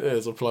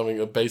 There's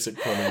a basic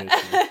plumbing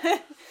issue.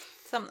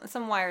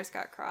 Some wires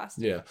got crossed.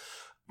 Yeah.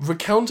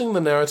 Recounting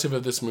the narrative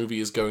of this movie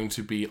is going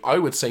to be, I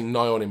would say,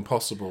 nigh on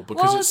impossible,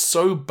 because it's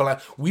so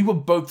bland. We were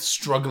both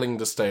struggling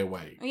to stay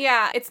awake.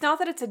 Yeah, it's not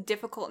that it's a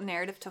difficult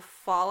narrative to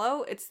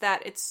follow, it's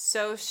that it's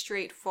so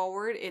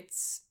straightforward,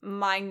 it's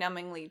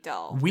mind-numbingly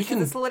dull.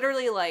 It's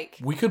literally like...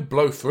 We could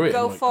blow through it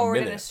go in forward a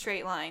minute. In a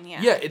straight line,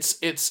 yeah. Yeah, it's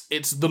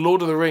The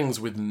Lord of the Rings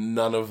with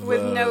none of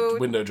the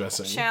window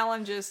dressing.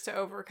 Challenges to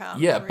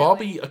overcome. Yeah, really.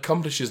 Barbie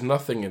accomplishes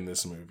nothing in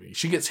this movie.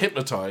 She gets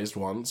hypnotized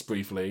once,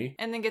 briefly.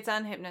 And then gets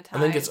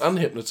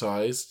unhypnotized.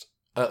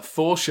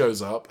 Thor shows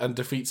up and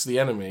defeats the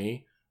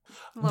enemy.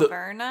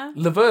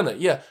 Laverna,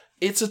 yeah.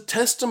 It's a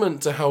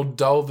testament to how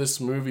dull this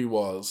movie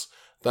was,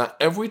 that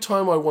every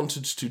time I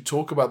wanted to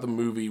talk about the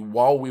movie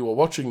while we were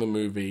watching the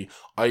movie,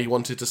 I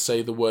wanted to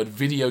say the word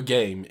video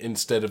game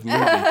instead of movie.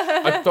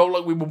 I felt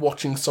like we were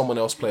watching someone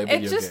else play a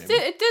video game.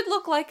 It did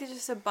look like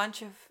just a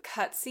bunch of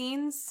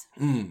cutscenes.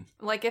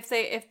 Like if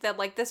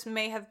this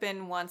may have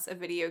been once a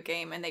video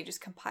game and they just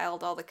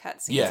compiled all the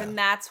cutscenes, and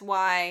that's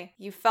why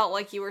you felt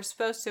like you were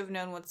supposed to have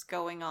known what's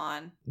going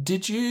on.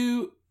 Did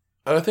you...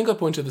 And I think I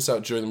pointed this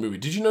out during the movie.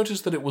 Did you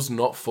notice that it was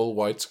not full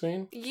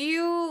widescreen?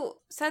 You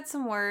said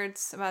some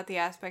words about the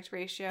aspect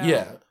ratio.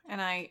 Yeah.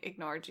 And I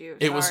ignored you.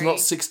 It was not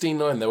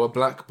 16:9. There were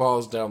black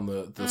bars down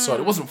the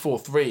side. It wasn't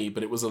 4:3,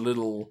 but it was a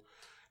little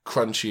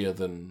crunchier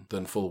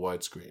than full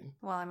widescreen.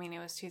 Well, I mean, it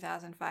was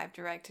 2005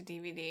 direct to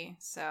DVD,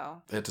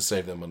 so... They had to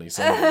save their money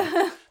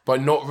somehow. By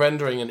not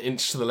rendering an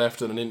inch to the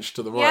left and an inch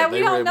to the right,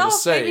 they were able to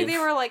save. Maybe they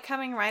were like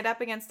coming right up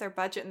against their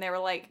budget and they were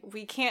like,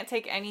 we can't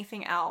take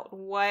anything out.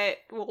 What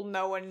will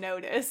no one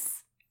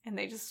notice? And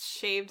they just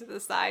shaved the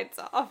sides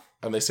off.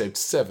 And they saved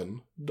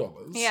 $7.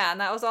 Yeah,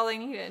 and that was all they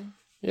needed.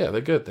 Yeah,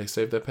 they're good. They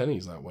saved their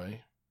pennies that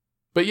way.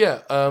 But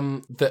yeah,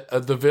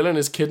 the villain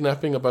is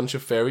kidnapping a bunch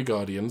of fairy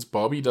guardians.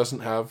 Barbie doesn't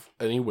have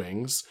any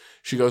wings.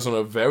 She goes on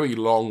a very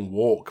long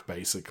walk,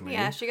 basically.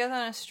 Yeah, she goes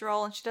on a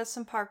stroll and she does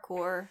some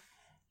parkour.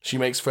 She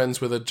makes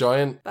friends with a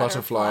giant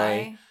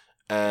butterfly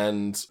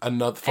and finds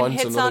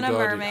another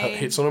guardian.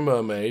 Hits on a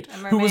mermaid. A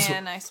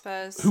merman, I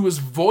suppose. Who was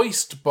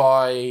voiced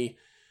by...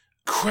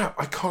 Crap,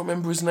 I can't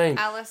remember his name.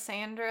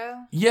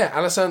 Alessandro? Yeah,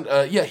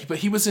 Alessandro. But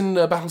he was in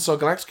Battlestar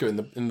Galactica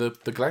in the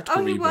Galactica reboot.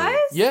 Oh, he was?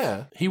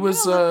 Yeah, he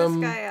was. Look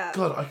this guy up.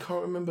 God, I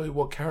can't remember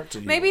what character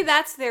he was. Maybe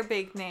that's their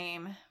big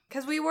name.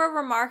 Because we were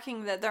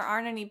remarking that there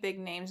aren't any big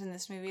names in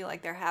this movie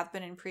like there have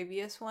been in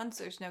previous ones.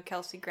 There's no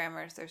Kelsey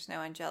Grammers. There's no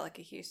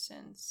Angelica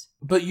Houstons.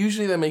 But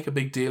usually they make a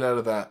big deal out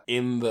of that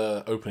in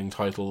the opening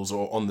titles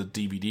or on the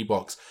DVD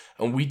box.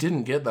 And we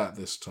didn't get that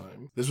this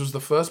time. This was the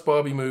first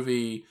Barbie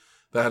movie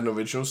that had an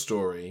original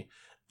story,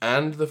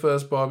 and the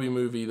first Barbie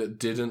movie that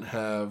didn't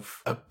have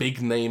a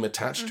big name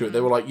attached to it.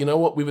 They were like, you know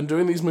what? We've been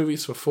doing these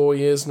movies for 4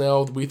 years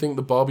now. We think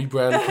the Barbie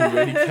brand can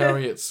really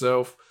carry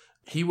itself.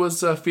 He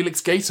was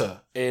Felix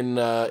Gator in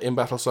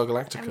Battlestar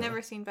Galactica. I've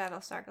never seen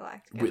Battlestar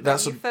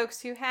Galactica. You folks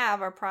who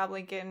have are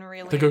probably getting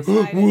really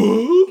excited.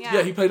 What?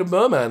 Yeah, he played a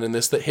merman in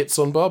this that hits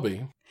on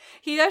Barbie.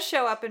 He does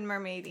show up in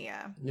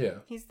Mermaidia. Yeah.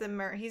 He's the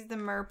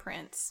mer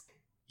prince.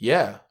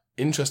 Yeah.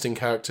 Interesting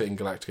character in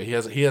Galactica.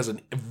 He has a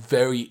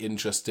very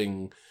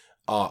interesting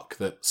arc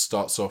that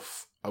starts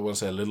off, I want to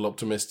say, a little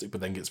optimistic,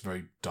 but then gets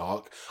very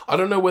dark. I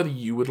don't know whether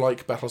you would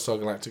like Battlestar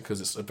Galactica because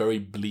it's a very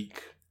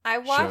bleak I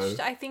watched,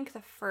 show. I think,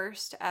 the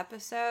first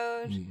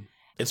episode.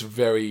 It's a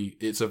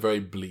very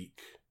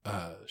bleak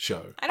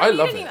show. I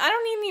love it. I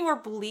don't need any more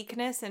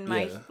bleakness in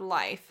my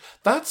life.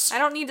 I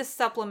don't need to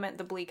supplement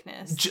the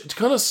bleakness. To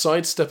kind of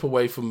sidestep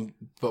away from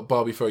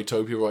Barbie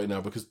Fairytopia right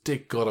now, because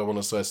dear God, I want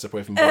to sidestep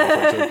away from Barbie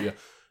Fairytopia.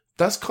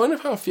 That's kind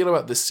of how I feel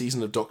about this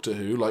season of Doctor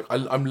Who. Like,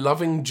 I'm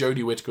loving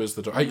Jodie Whittaker as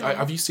the Doctor.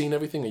 Have you seen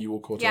everything? Are you all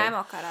caught up? Yeah, I'm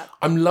all caught up.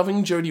 I'm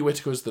loving Jodie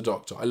Whittaker as the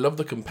Doctor. I love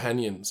the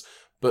companions.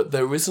 But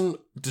there isn't,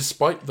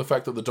 despite the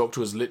fact that the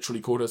Doctor has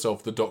literally called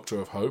herself the Doctor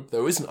of Hope,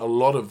 there isn't a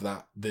lot of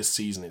that this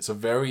season. It's a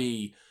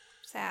very...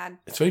 sad.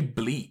 It's very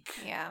bleak.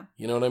 Yeah.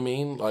 You know what I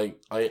mean?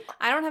 Like, I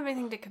don't have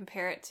anything to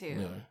compare it to.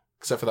 No.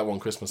 Except for that one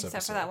Christmas episode.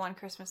 Except for that one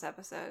Christmas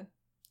episode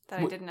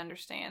that I didn't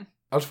understand.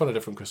 I'll just find a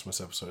different Christmas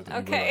episode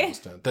that you will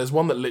understand. There's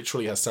one that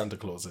literally has Santa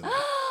Claus in it.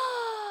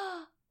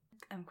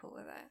 I'm cool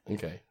with that.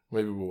 Okay.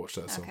 Maybe we'll watch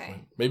that at some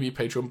point. Maybe a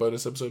Patreon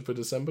bonus episode for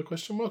December,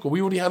 Or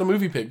we already had a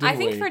movie pick, didn't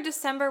we? I think for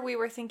December we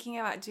were thinking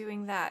about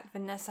doing that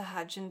Vanessa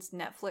Hudgens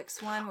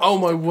Netflix one. Oh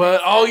my word.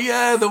 Oh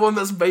yeah, the one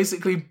that's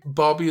basically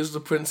Barbie as the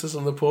Princess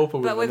and the Pauper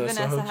with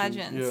Vanessa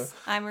Hudgens. Yeah.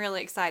 I'm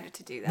really excited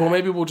to do that. Well,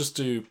 maybe we'll just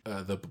do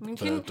the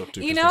Doctor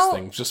Who Christmas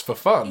thing just for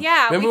fun.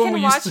 Yeah, remember we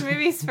can watch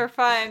movies for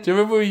fun. Do you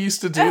remember we used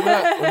to do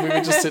that? When we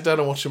would just sit down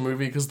and watch a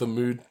movie because the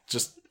mood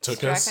just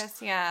took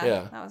us?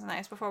 Yeah. That was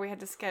nice before we had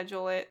to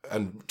schedule it.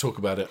 And talk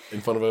about it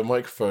in front of a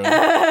microphone.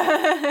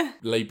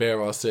 Lay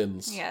bare our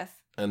sins. Yes.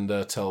 And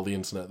tell the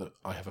internet that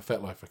I have a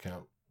FetLife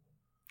account.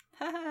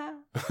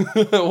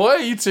 Why are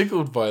you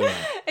tickled by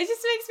that? It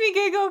just makes me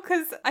giggle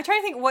because I try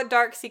to think what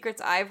dark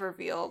secrets I've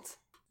revealed.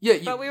 Yeah,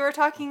 but we were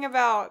talking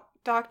about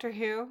Doctor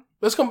Who.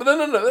 Let's come.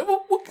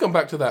 No. We'll come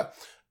back to that.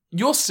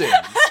 Your sins.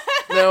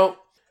 Now,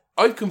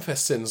 I've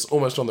confessed sins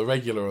almost on the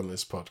regular on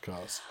this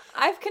podcast.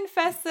 I've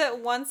confessed that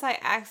once I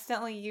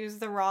accidentally used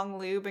the wrong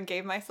lube and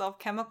gave myself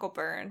chemical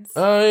burns.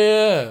 Oh,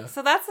 yeah.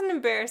 So that's an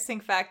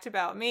embarrassing fact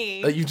about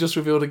me. That you just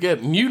revealed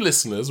again. New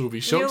listeners will be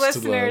shocked to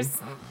learn.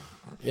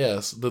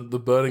 Yes, the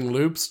burning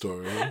lube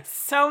story.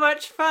 So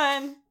much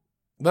fun.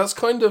 That's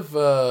kind of,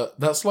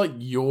 that's like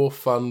your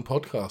fun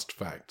podcast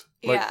fact.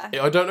 Like,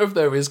 yeah. I don't know if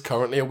there is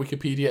currently a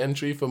Wikipedia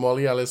entry for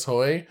Molly Alice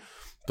Hoy,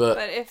 but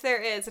if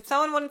there is, if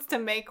someone wants to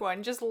make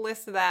one, just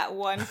list that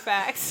one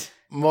fact.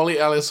 Molly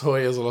Alice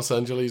Hoy is a Los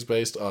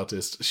Angeles-based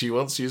artist. She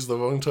once used the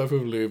wrong type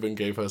of lube and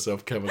gave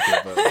herself chemical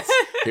burns.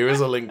 Here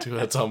is a link to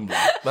her Tumblr.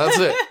 That's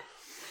it.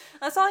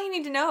 That's all you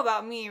need to know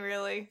about me,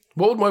 really.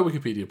 What would my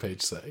Wikipedia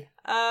page say?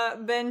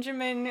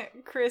 Benjamin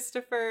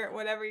Christopher,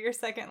 whatever your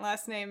second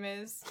last name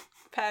is,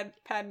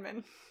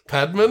 Padman.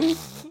 Padman? Yeah,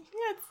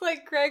 it's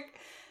like Greg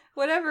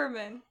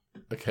whateverman.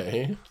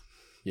 Okay.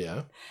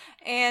 Yeah.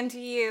 And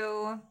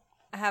you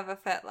have a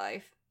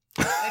FetLife.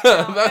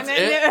 That's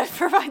it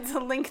provides a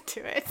link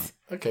to it.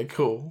 Okay,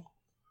 cool.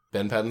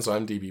 Ben Padden's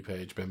IMDb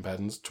page, Ben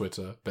Padden's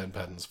Twitter, Ben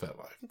Padden's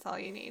FetLife. That's all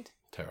you need.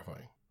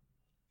 Terrifying.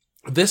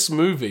 This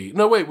movie.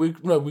 No, wait. We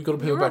got to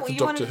pivot back to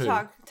Doctor Who.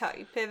 Talk.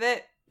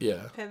 Pivot.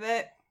 Yeah.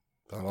 Pivot.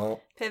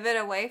 Pivot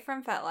away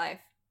from FetLife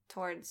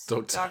towards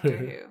Doctor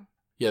Who.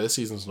 Yeah, this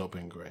season's not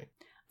been great.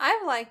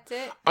 I've liked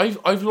it.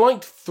 I've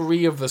liked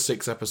 3 of the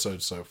 6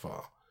 episodes so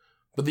far,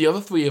 but the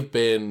other 3 have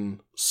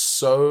been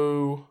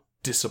so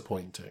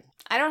disappointing.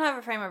 I don't have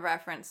a frame of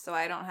reference, so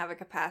I don't have a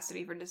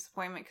capacity for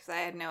disappointment because I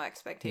had no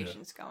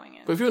expectations going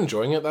in. But if you're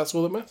enjoying it, that's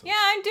all that matters. Yeah,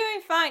 I'm doing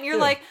fine. You're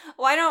like,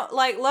 well, I don't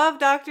love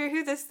Doctor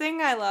Who, this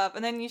thing I love.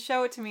 And then you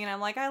show it to me and I'm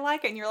like, I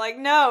like it. And you're like,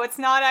 no, it's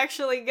not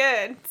actually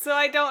good. So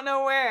I don't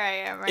know where I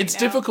am right now. It's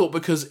difficult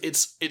because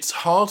it's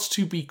hard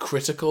to be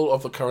critical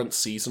of the current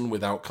season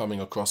without coming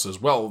across as,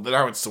 well,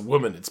 now it's a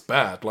woman, it's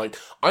bad. Like,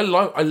 I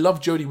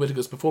love Jodie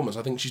Whittaker's performance.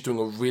 I think she's doing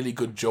a really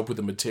good job with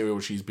the material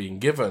she's being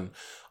given.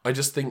 I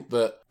just think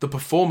that the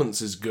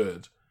performance is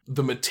good.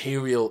 The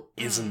material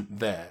isn't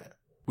there.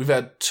 We've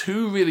had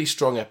 2 really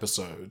strong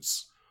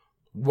episodes.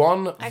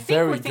 One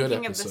very good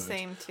episode. Of the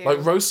same too.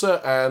 Like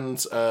Rosa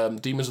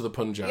and Demons of the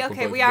Punjab.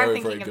 Okay, we are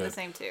thinking very of the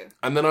same too.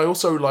 And then I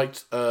also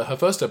liked her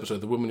first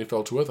episode, The Woman Who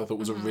Fell to Earth. I thought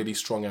was a really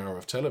strong hour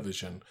of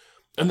television.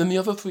 And then the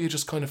other 3 are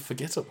just kind of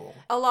forgettable.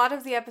 A lot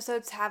of the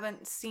episodes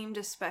haven't seemed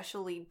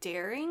especially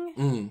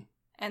daring.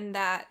 And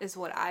that is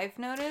what I've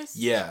noticed.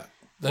 Yeah.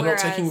 They're not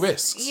taking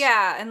risks.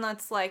 Yeah, and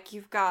that's like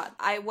you've got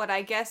what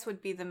I guess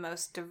would be the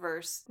most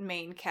diverse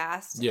main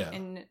cast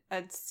in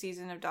a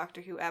season of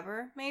Doctor Who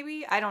ever,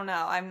 maybe? I don't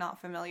know. I'm not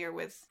familiar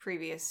with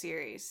previous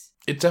series.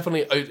 It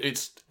definitely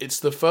it's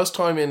the first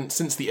time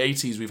since the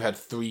 80s we've had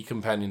 3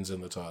 companions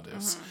in the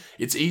TARDIS.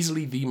 It's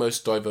easily the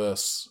most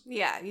diverse.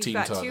 Yeah, you've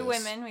got TARDIS. 2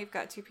 women, we've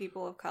got 2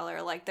 people of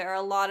color. Like there are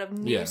a lot of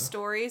new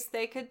stories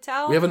they could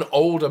tell. We have an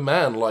older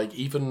man, like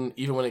even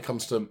when it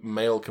comes to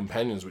male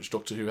companions, which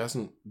Doctor Who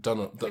hasn't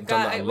done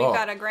that a lot. We've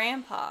got a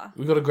grandpa.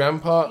 We've got a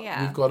grandpa.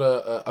 Yeah. We've got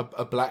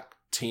a black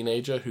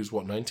teenager who's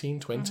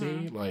 19,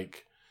 20.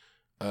 Like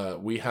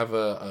we have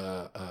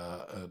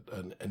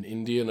an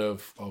Indian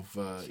of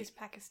she's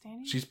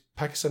Pakistani. She's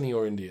Pakistani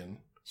or Indian.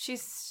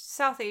 She's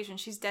South Asian.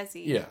 She's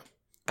Desi. Yeah,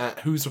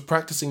 who's a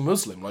practicing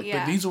Muslim. Like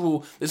these are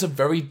all. There's a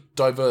very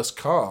diverse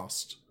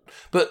cast.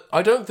 But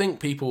I don't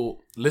think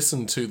people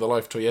listen to The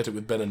Life Toyetic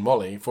with Ben and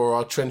Molly for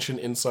our trenchant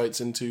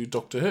insights into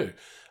Doctor Who.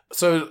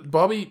 So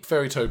Barbie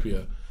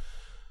Fairytopia.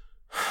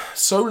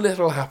 so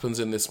little happens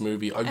in this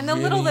movie. And the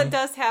little that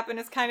does happen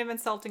is kind of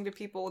insulting to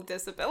people with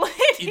disabilities.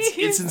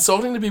 It's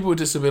insulting to people with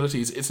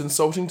disabilities. It's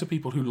insulting to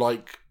people who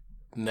like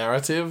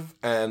narrative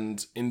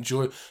and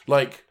enjoy,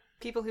 like...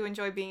 people who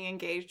enjoy being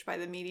engaged by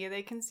the media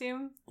they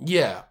consume.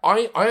 Yeah.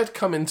 I had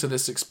come into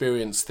this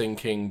experience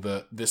thinking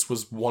that this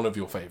was one of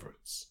your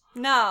favourites.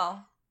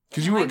 No.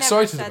 Because you were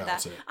excited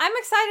about it. I'm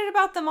excited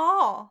about them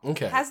all.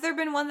 Okay. Has there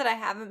been one that I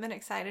haven't been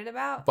excited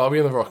about? Barbie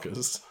and the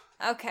Rockers.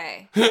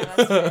 Okay. Yeah,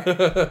 that's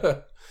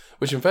fair.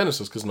 Which in fairness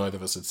was because neither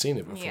of us had seen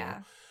it before.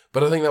 Yeah.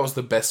 But I think that was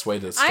the best way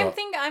to start.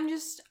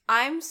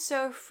 I'm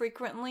so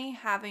frequently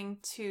having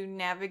to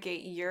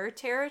navigate your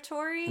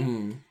territory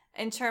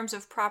in terms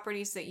of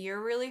properties that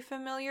you're really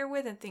familiar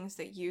with and things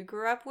that you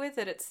grew up with,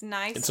 that it's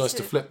nice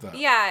to flip that.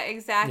 Yeah,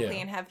 exactly.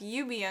 Yeah. And have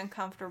you be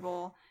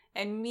uncomfortable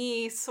and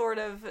me sort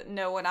of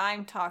know what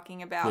I'm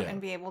talking about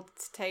and be able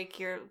to take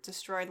your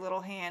destroyed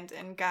little hand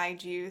and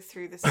guide you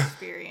through this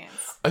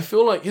experience. I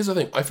feel like, here's the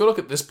thing, I feel like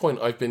at this point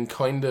I've been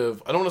kind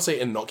of, I don't want to say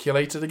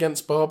inoculated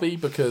against Barbie,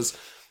 because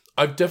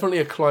I've definitely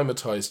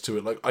acclimatized to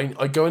it. Like,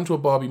 I go into a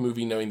Barbie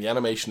movie knowing the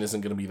animation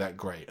isn't going to be that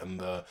great, and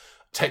the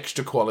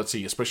texture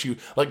quality, especially,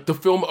 like, the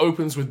film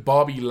opens with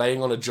Barbie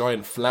laying on a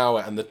giant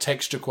flower, and the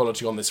texture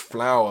quality on this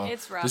flower,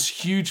 it's rough. This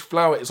huge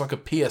flower, is like a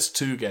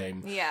PS2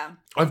 game. Yeah.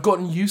 I've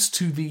gotten used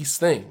to these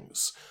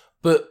things,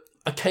 but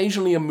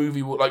occasionally a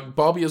movie like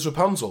Barbie as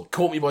Rapunzel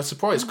caught me by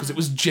surprise because it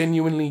was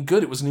genuinely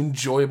good. It was an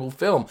enjoyable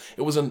film.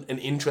 It was an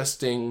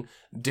interesting,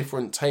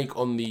 different take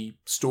on the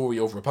story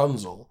of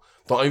Rapunzel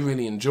that I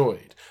really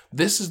enjoyed.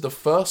 This is the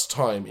first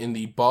time in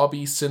the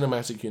Barbie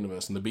cinematic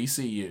universe, in the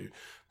BCU,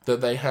 that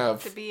they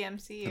have... The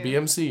BMCU. The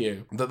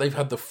BMCU. That they've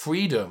had the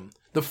freedom,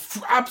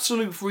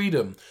 absolute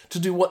freedom, to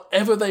do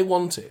whatever they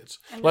wanted.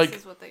 And like, this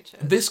is what they chose.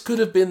 This could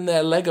have been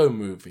their Lego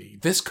movie.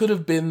 This could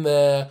have been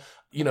their,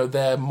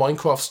 their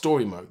Minecraft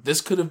story mode. This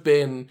could have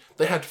been...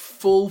 They had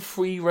full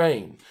free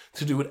reign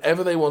to do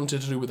whatever they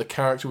wanted to do with the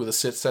character, with the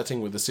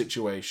setting, with the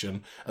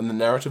situation, and the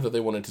narrative that they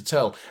wanted to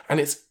tell. And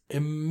it's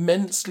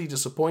immensely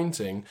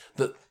disappointing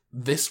that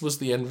this was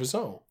the end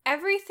result.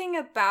 Everything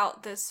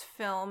about this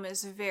film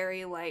is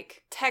very,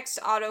 like, text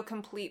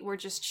autocomplete, we're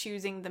just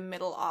choosing the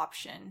middle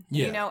option.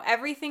 Yeah.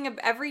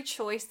 Every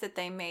choice that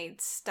they made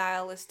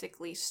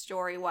stylistically,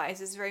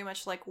 story-wise, is very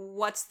much like,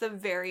 what's the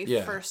very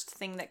first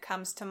thing that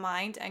comes to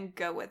mind, and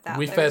go with that.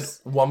 We fed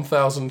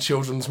 1,000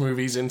 children's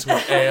movies into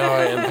an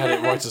AI and had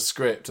it write a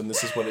script, and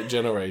this is what it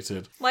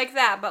generated. Like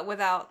that, but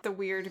without the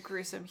weird,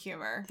 gruesome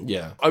humor.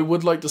 Yeah. I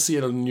would like to see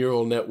a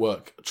neural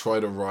network try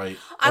to write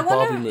a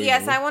Barbie movie.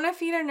 Yes, I want to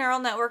feed a neural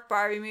network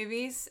Barbie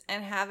movies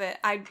and have it.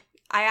 I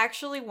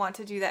actually want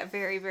to do that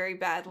very, very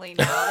badly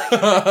now that you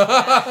mentioned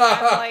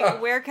that. I'm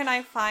like, where can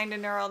I find a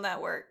neural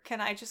network?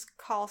 Can I just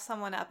call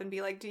someone up and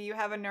be like, do you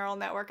have a neural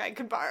network I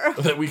could borrow?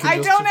 That we can I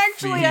don't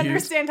actually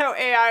understand how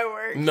AI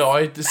works.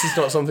 No, this is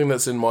not something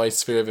that's in my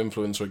sphere of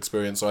influence or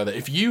experience either.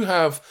 If you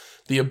have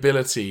the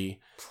ability...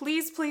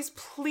 Please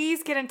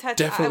get in touch.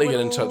 Definitely get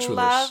in touch with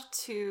us. I would love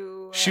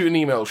to... Shoot an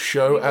email,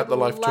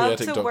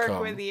 show@thelifetoyetic.com. love to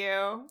work with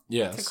you.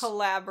 Yes. To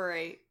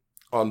collaborate.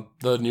 On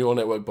the neural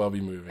network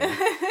Barbie movie.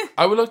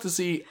 I would like to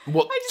see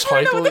what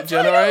title it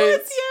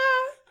generates.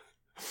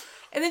 Yeah.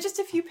 And then just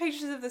a few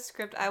pages of the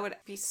script. I would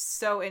be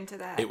so into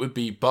that. It would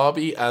be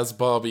Barbie as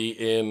Barbie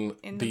in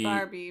the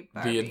Barbie.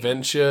 The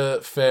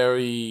adventure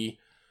fairy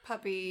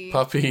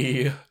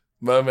puppy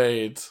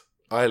mermaid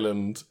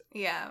island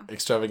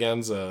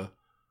extravaganza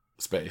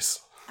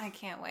space. I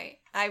can't wait.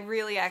 I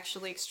really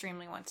actually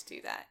extremely want to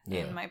do that. Yeah.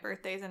 And my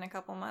birthday's in a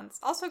couple months.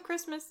 Also,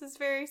 Christmas is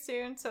very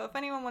soon, so if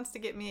anyone wants to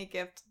get me a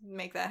gift,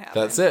 make that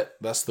happen. That's it.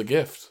 That's the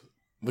gift.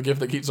 The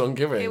gift that keeps on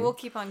giving. It will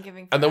keep on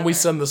giving forever. And then we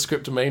send the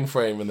script to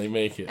Mainframe and they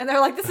make it. And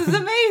they're like, this is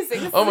amazing.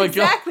 This is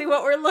exactly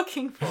what we're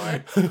looking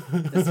for.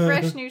 This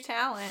fresh new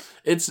talent.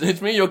 It's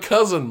me, your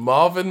cousin,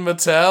 Marvin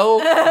Mattel.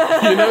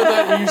 You know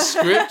that new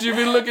script you've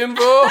been looking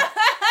for?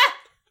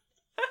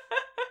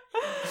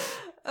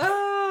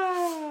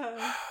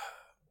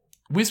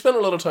 We spent a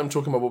lot of time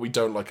talking about what we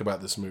don't like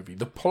about this movie.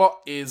 The plot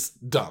is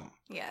dumb.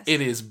 Yes.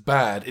 It is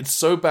bad. It's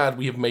so bad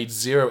we have made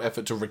zero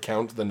effort to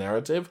recount the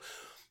narrative.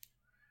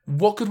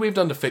 What could we have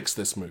done to fix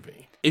this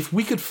movie? If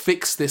we could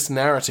fix this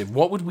narrative,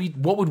 what would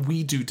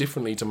we do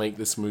differently to make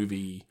this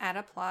movie? Add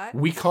a plot.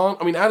 We can't.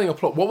 I mean, adding a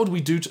plot. What would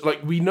we do to,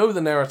 like, we know the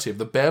narrative,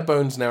 the bare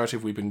bones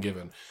narrative we've been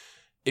given.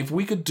 If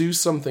we could do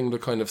something to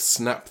kind of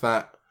snap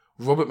that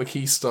Robert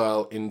McKee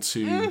style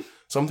into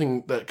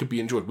something that could be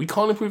enjoyed. We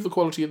can't improve the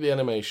quality of the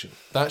animation.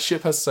 That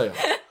ship has sailed.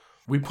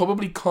 We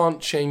probably can't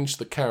change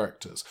the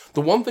characters. The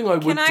one thing I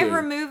would do... Can I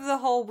remove the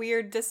whole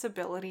weird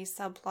disability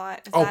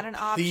subplot? Is that an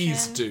option?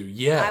 Please do,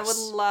 yes. I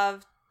would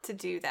love to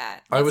do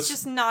that. Let's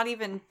just not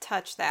even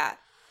touch that.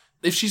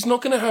 If she's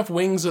not going to have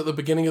wings at the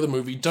beginning of the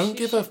movie, don't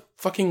give her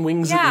fucking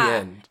wings at the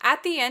end.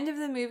 At the end of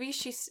the movie,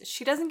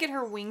 she doesn't get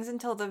her wings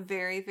until the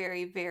very,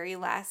 very, very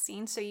last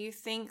scene. So you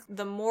think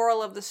the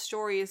moral of the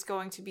story is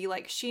going to be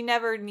like, she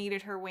never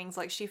needed her wings.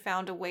 Like, she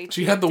found a way to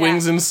She had the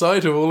wings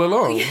inside her all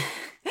along.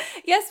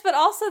 Yes, but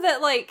also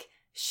that, like,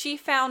 she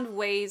found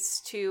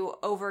ways to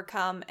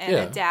overcome and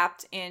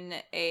adapt in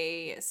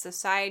a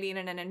society and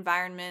in an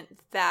environment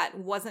that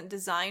wasn't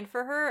designed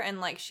for her,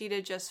 and like she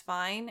did just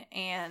fine,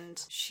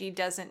 and she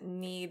doesn't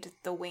need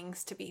the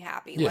wings to be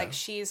happy. Yeah. Like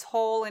she's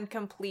whole and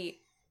complete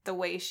the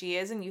way she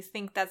is, and you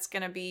think that's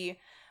gonna be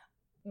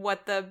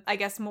what the, I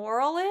guess,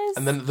 moral is.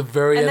 And then at the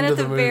very end of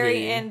the movie... And then at the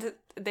very end,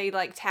 they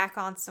like tack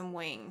on some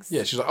wings.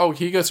 Yeah, she's like, oh,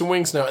 here you go, some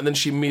wings now, and then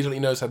she immediately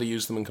knows how to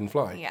use them and can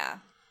fly. Yeah.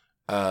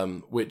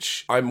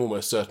 Which I'm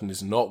almost certain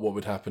is not what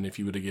would happen if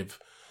you were to give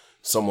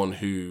someone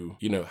who,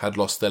 you know, had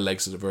lost their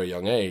legs at a very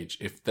young age.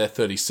 If they're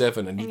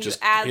 37 and you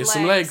just, here's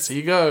some legs, here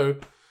you go.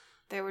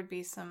 There would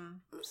be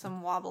some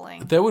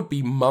wobbling. There would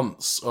be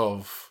months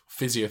of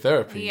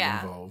physiotherapy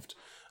involved.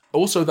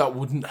 Also, that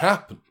wouldn't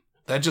happen.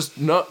 They're just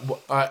not,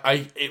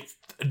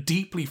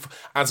 deeply,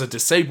 as a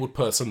disabled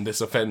person,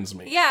 this offends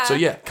me. Yeah. So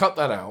yeah, cut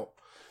that out.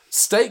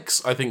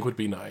 Steaks, I think, would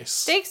be nice.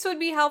 Steaks would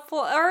be helpful.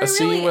 Or a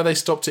scene where they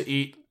stop to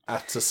eat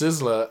at a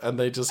Sizzler and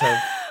they just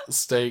have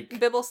steak.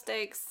 Bibble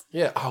steaks.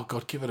 Yeah. Oh,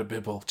 God, give it a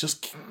bibble.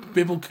 Just,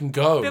 bibble can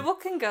go. Bibble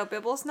can go.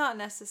 Bibble's not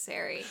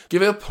necessary.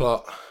 Give it a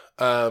plot.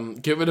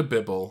 Give it a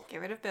bibble.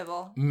 Get rid of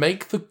Bibble.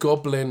 Make the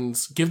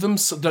goblins, give them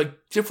some, like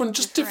different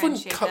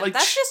cut. Like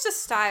that's just a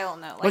style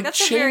note. Like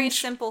that's a very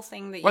simple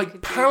thing that you could do.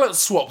 Like palette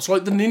swaps,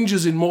 like the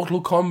ninjas in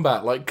Mortal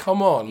Kombat. Like,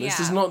 come on, this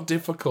is not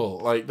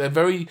difficult. Like they're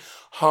very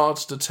hard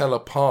to tell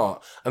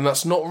apart, and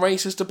that's not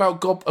racist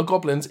about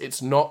goblins.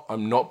 It's not.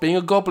 I'm not being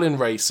a goblin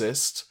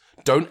racist.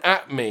 Don't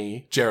at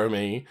me,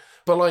 Jeremy.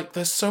 But like,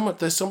 there's so much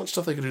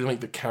stuff they could do to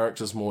make the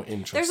characters more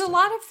interesting. There's a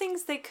lot of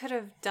things they could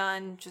have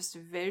done just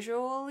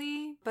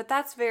visually, but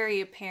that's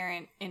very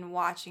apparent in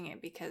watching it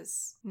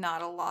because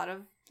not a lot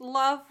of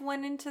love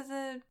went into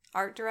the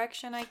art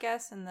direction, I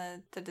guess, and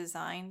the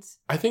designs.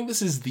 I think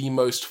this is the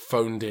most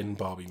phoned-in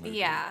Barbie movie.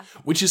 Yeah.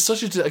 Which is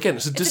such a, again,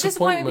 it's a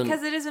disappointment.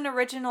 Because it is an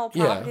original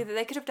property that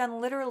they could have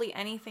done literally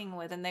anything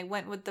with, and they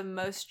went with the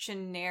most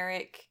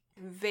generic,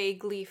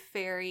 vaguely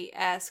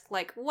fairy-esque,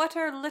 like, what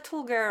are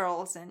little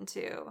girls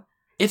into?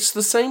 It's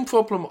the same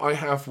problem I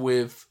have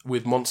with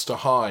Monster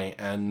High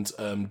and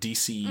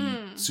DC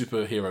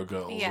Superhero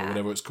Girls or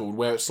whatever it's called,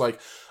 where it's like,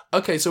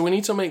 okay, so we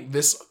need to make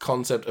this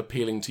concept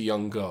appealing to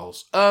young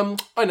girls.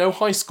 I know,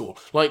 high school.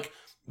 Like,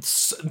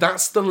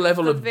 that's the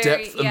level of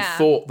depth and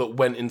thought that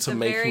went into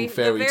making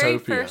Fairytopia. The very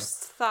first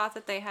thought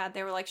that they had,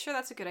 they were like, sure,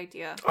 that's a good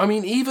idea. I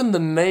mean, even the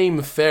name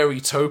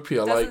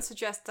Fairytopia doesn't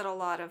suggest that a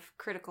lot of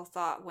critical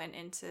thought went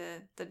into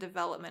the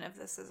development of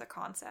this as a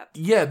concept.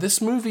 Yeah, this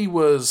movie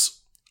was...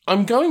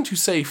 I'm going to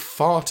say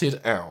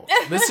farted out.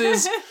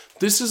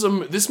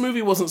 This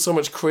movie wasn't so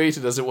much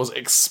created as it was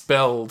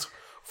expelled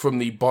from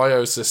the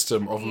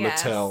biosystem of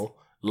Mattel,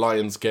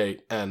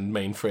 Lionsgate, and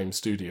Mainframe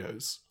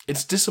Studios.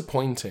 It's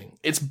disappointing.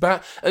 It's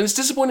bad, and it's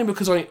disappointing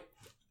because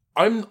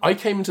I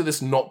came into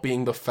this not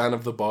being the fan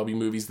of the Barbie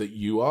movies that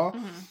you are,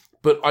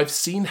 but I've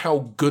seen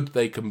how good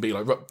they can be.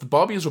 Like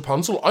Barbie as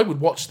Rapunzel, I would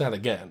watch that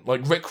again.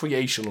 Like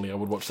recreationally, I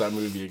would watch that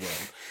movie again.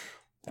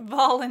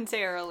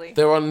 Voluntarily.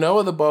 There are no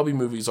other Barbie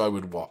movies I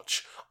would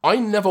watch. I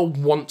never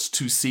want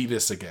to see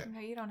this again. No,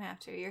 you don't have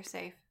to. You're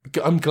safe.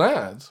 I'm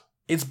glad.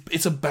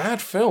 It's a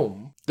bad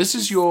film. It's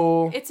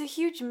a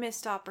huge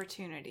missed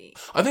opportunity.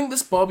 I think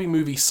this Barbie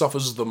movie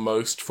suffers the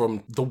most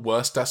from the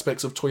worst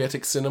aspects of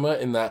toyetic cinema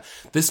in that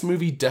this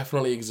movie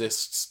definitely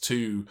exists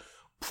to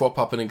prop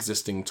up an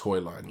existing toy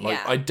line.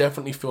 Like, I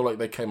definitely feel like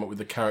they came up with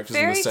the characters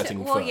and the setting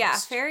first. Well, yeah,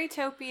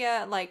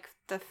 Fairytopia, like,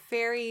 the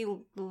fairy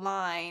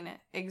line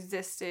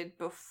existed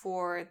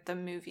before the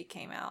movie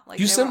came out. Like,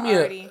 you sent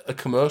me a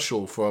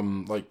commercial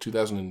from, like,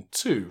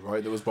 2002,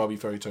 right? That was Barbie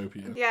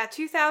Fairytopia. Yeah,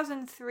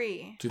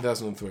 2003.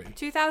 2003.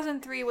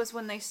 2003 was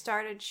when they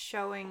started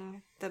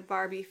showing the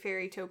Barbie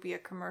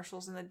Fairytopia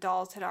commercials, and the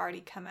dolls had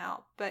already come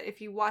out. But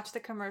if you watch the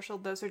commercial,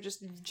 those are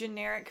just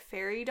generic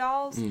fairy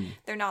dolls.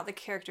 They're not the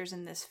characters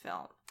in this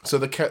film. So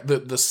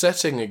the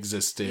setting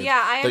existed.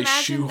 Yeah, they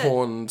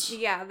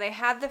shoehorned. They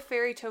had the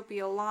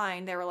Fairytopia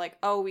line. They were like,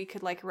 oh, we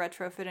could like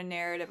retrofit a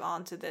narrative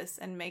onto this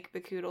and make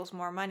Bakoodles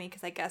more money,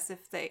 because I guess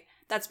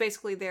that's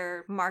basically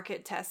their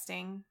market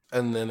testing.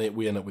 And then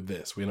we end up with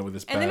this. We end up with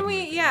this bad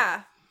movie.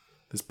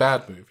 This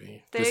bad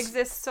movie. That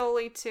exists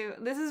solely to...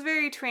 This is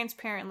very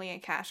transparently a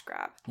cash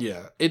grab.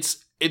 Yeah.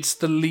 It's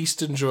the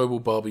least enjoyable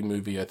Barbie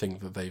movie I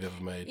think that they've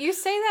ever made. You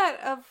say that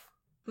of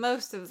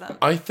most of them.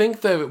 I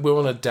think that we're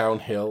on a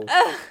downhill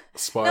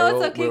spiral.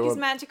 No, it's okay, because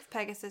Magic of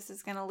Pegasus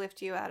is going to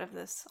lift you out of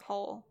this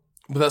hole.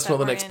 But that's not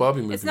the next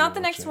Barbie movie. It's not the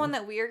next one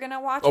that we are going to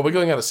watch. Oh, we're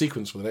going out of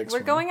sequence for the next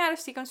one. We're going out of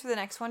sequence for the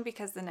next one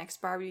because the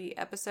next Barbie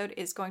episode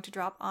is going to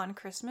drop on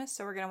Christmas.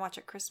 So we're going to watch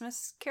A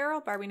Christmas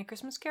Carol, Barbie and a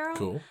Christmas Carol.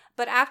 Cool.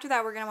 But after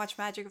that, we're going to watch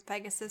Magic of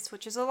Pegasus,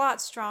 which is a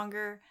lot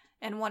stronger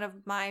and one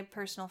of my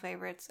personal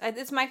favorites.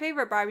 It's my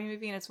favorite Barbie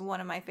movie, and it's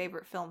one of my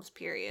favorite films,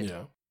 period.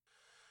 Yeah.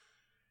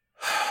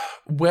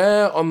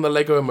 Where on the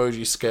Lego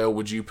emoji scale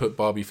would you put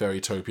Barbie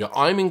Fairytopia?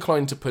 I'm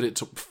inclined to put it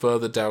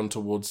further down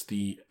towards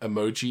the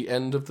emoji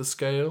end of the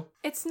scale.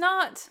 It's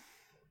not...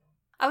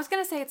 I was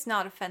going to say it's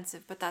not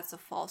offensive, but that's a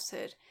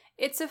falsehood.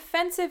 It's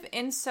offensive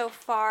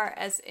insofar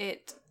as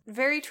it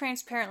very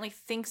transparently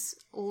thinks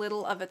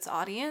little of its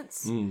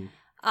audience.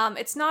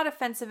 It's not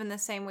offensive in the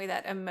same way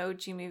that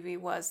Emoji Movie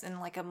was in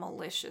like a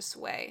malicious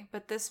way.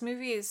 But this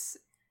movie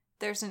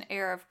there's an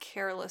air of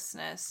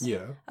carelessness.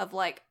 Yeah. Of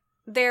like,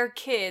 they're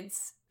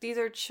kids. These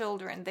are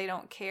children. They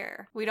don't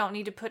care. We don't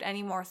need to put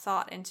any more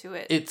thought into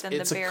it than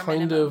the bare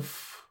minimum.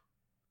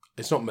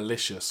 It's not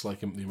malicious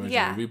like in the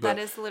Emoji Movie, but that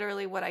is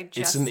literally what I just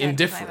it's an said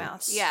indifference. in my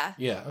mouth. Yeah.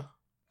 Yeah.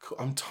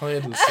 I'm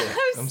tired and sick.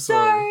 I'm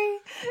sorry.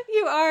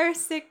 You are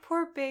sick,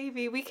 poor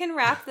baby. We can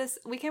wrap this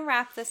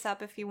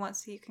up if you want,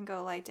 so you can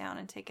go lie down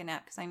and take a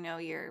nap, because I know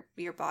your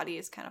body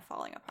is kind of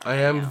falling apart.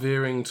 I am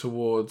veering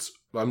towards.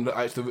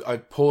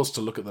 I paused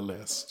to look at the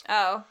list.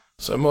 Oh.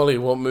 So Molly,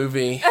 what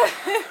movie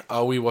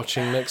are we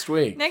watching next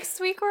week?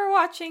 Next week we're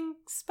watching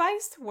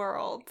Spice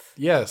World.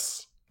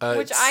 Yes.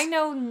 Which I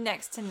know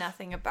next to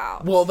nothing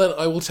about. Well, then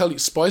I will tell you,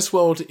 Spice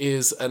World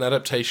is an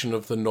adaptation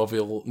of the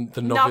novel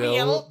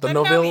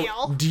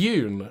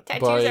Dune.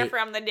 Tattoos are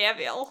from the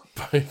devil.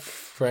 By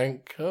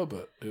Frank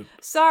Herbert.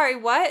 Sorry,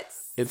 what?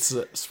 It's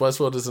Spice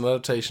World is an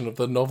adaptation of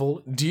the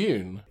novel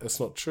Dune.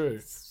 That's not true.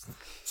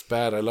 It's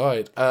bad, I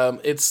lied.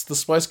 It's the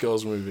Spice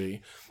Girls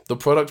movie. The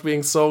product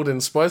being sold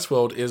in Spice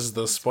World is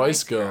the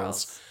Spice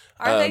Girls.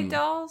 Are they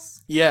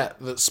dolls? Yeah,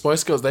 the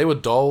Spice Girls, they were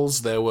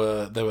dolls. There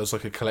was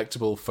like a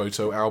collectible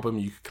photo album.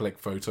 You could collect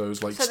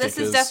photos, like stickers. So this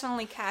is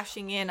definitely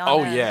cashing in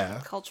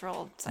on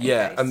cultural zeitgeist.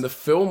 Yeah, and the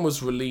film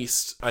was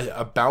released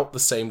about the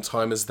same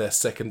time as their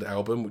second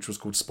album, which was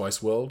called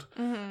Spice World.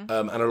 Mm-hmm.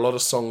 And a lot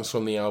of songs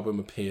from the album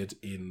appeared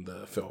in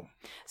the film.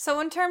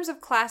 So in terms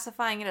of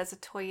classifying it as a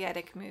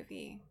toyetic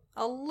movie,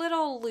 a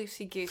little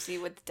loosey-goosey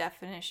with the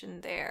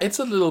definition there. It's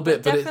a little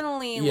bit, but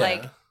definitely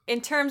like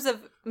in terms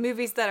of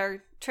movies that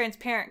are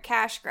transparent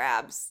cash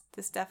grabs,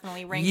 this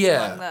definitely ranks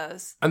among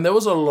those. And there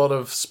was a lot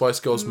of Spice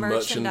Girls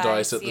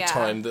merchandise at the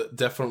time that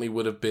definitely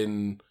would have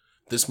been,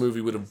 this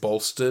movie would have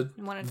bolstered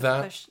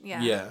that. Push,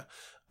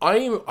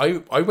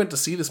 I went to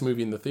see this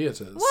movie in the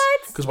theaters.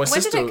 What? Because my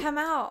sister, when did it come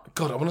out?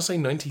 God, I want to say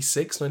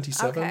 96,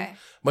 97. Okay.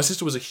 My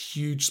sister was a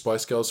huge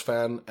Spice Girls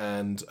fan,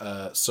 and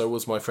so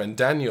was my friend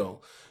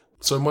Daniel.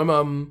 So my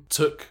mum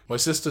took my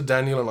sister,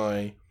 Daniel, and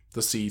I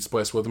to see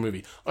Spice World, the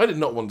movie. I did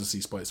not want to see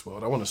Spice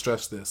World. I want to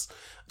stress this.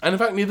 And in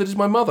fact, neither did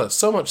my mother.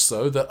 So much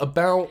so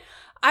that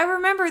I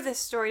remember this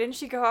story. Didn't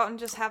she go out and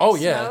just have a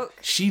smoke? Yeah.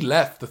 She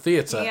left the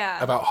theatre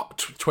about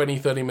 20,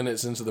 30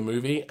 minutes into the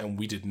movie, and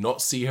we did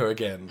not see her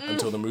again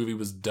until the movie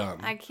was done.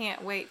 I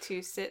can't wait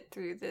to sit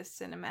through this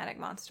cinematic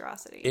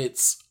monstrosity.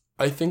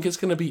 I think it's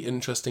going to be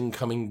interesting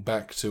coming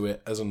back to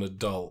it as an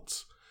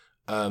adult,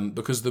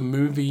 because the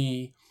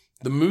movie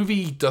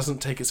doesn't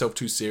take itself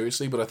too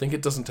seriously, but I think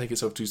it doesn't take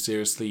itself too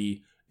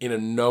seriously in a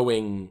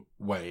knowing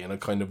way, in a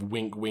kind of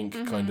wink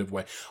kind of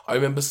way. I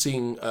remember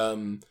seeing,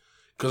 because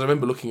I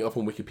remember looking it up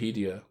on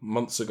Wikipedia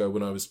months ago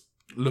when I was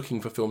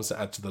looking for films to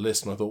add to the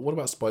list, and I thought, what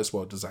about Spice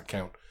World? Does that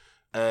count?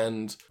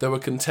 And there were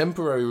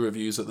contemporary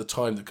reviews at the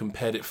time that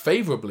compared it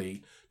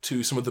favourably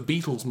to some of the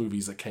Beatles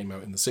movies that came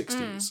out in the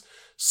 60s.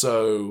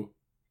 So,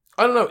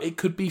 I don't know, it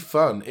could be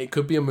fun. It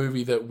could be a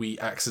movie that we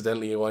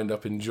accidentally wind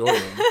up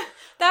enjoying.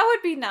 That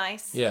would be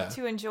nice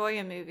to enjoy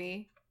a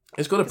movie.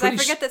 It's got a pretty... I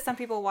forget that some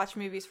people watch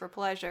movies for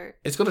pleasure.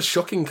 It's got a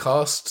shocking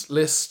cast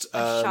list.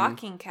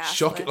 Shocking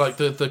cast list. Like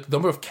the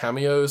number of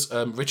cameos.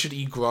 Richard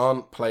E.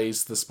 Grant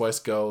plays the Spice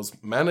Girls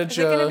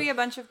manager. Is it going to be a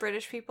bunch of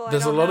British people?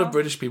 There's a lot of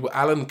British people.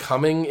 Alan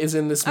Cumming is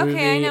in this movie.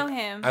 Okay, I know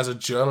him. As a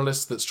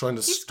journalist that's trying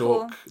to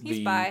stalk cool.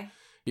 He's bi.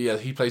 Yeah,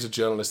 he plays a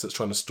journalist that's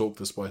trying to stalk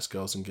the Spice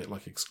Girls and get,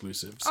 like,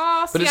 exclusives.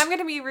 Oh, see, I'm going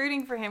to be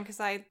rooting for him because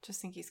I just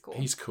think he's cool.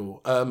 He's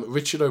cool.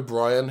 Richard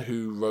O'Brien,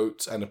 who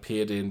wrote and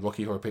appeared in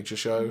Rocky Horror Picture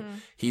Show,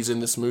 he's in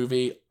this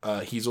movie.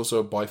 He's also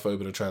a biphobe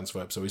and a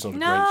transphobe, so he's not a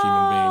great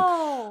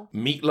human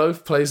being.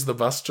 Meatloaf plays the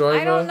bus driver.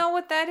 I don't know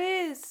what that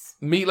is.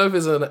 Meatloaf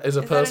is a person. Is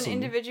that an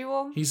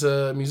individual? He's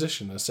a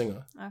musician, a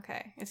singer.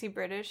 Okay. Is he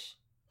British?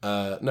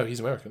 No, he's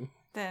American.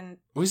 Then...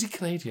 Or is he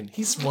Canadian?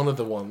 He's one of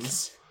the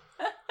ones.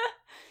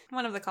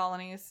 One of the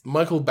colonies.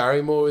 Michael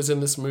Barrymore is in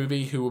this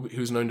movie,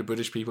 who's known to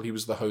British people. He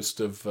was the host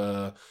of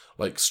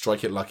like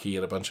Strike It Lucky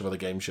and a bunch of other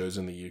game shows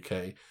in the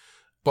UK.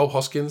 Bob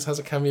Hoskins has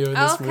a cameo in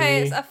this movie.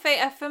 Okay, it's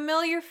a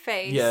familiar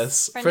face.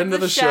 Yes, friend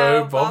of the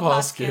show, Bob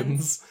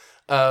Hoskins.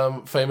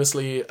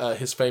 Famously,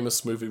 his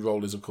famous movie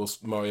role is, of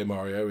course,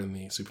 Mario in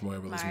the Super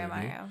Mario Bros. movie.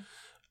 Mario.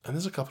 And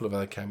there's a couple of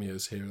other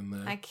cameos here and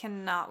there. I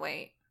cannot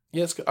wait.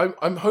 Yes,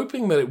 I'm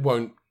hoping that it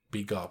won't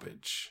be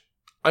garbage.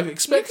 I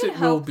expect it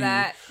will be.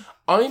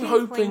 I'm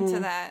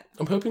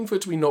hoping for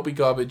it to not be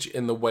garbage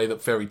in the way that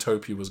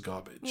Fairytopia was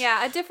garbage.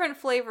 Yeah, a different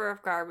flavor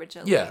of garbage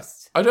at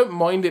least. I don't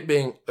mind it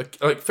being like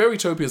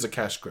Fairytopia is a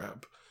cash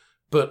grab,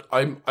 but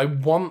I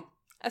want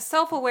a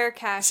self-aware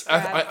cash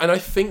grab. And I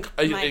think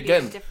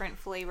again, be a different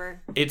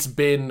flavor. It's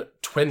been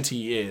 20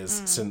 years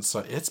since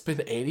it's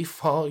been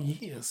 84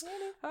 years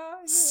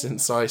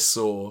since I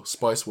saw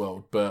Spice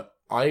World, but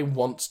I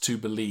want to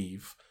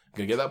believe. I'm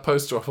going to get that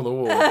poster off on the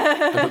wall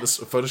and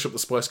Photoshop the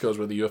Spice Girls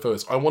where the UFO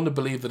is. I want to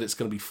believe that it's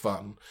going to be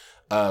fun.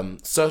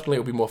 Certainly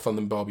it'll be more fun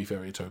than Barbie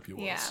Fairytopia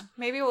was. Yeah,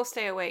 maybe we'll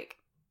stay awake.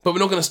 But we're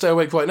not going to stay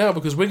awake right now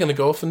because we're going to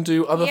go off and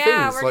do other things.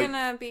 Yeah, we're going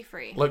to be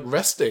free. Like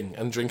resting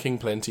and drinking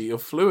plenty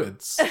of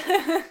fluids.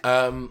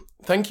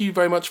 Thank you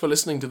very much for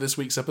listening to this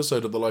week's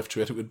episode of The Life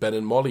Toyetic with Ben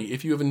and Molly.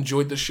 If you have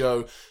enjoyed the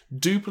show,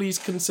 do please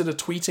consider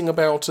tweeting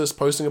about us,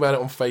 posting about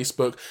it on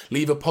Facebook,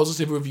 leave a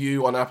positive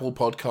review on Apple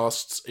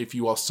Podcasts if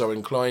you are so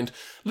inclined.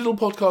 Little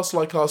podcasts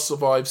like ours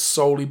survive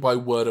solely by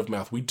word of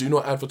mouth. We do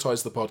not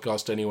advertise the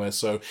podcast anywhere,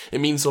 so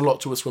it means a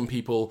lot to us when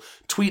people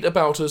tweet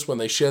about us, when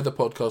they share the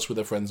podcast with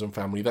their friends and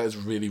family. That is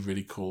really,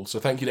 really cool. So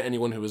thank you to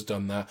anyone who has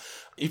done that.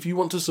 If you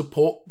want to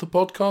support the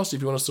podcast, if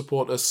you want to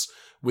support us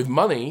with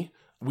money,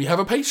 we have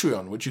a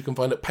Patreon, which you can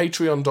find at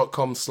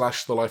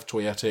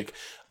patreon.com/thelifetoyetic.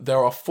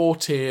 There are 4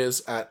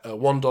 tiers at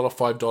 $1,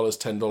 $5,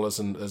 $10,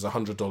 and there's a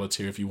 $100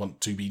 tier if you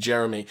want to be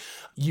Jeremy.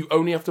 You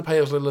only have to pay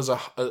as little as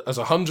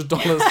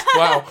 $100.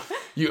 Wow.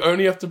 You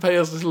only have to pay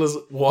as little as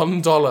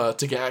 $1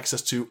 to get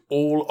access to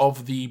all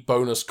of the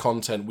bonus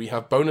content. We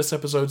have bonus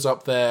episodes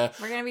up there.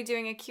 We're going to be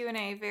doing a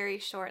Q&A very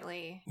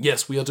shortly.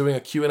 Yes, we are doing a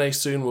Q&A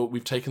soon.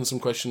 We've taken some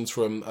questions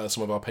from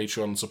some of our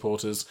Patreon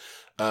supporters.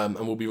 And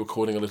we'll be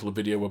recording a little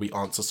video where we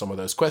answer some of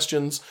those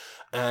questions.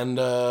 And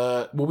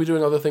we'll be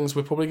doing other things.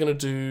 We're probably going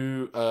to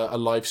do a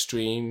live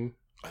stream.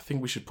 I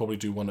think we should probably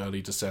do one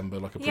early December,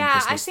 like a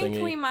pre-Christmas thingy. I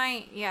think we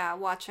might,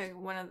 watch a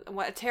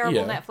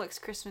terrible Netflix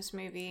Christmas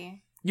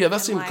movie. Yeah,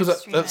 that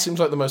seems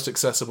like the most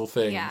accessible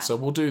thing. Yeah. So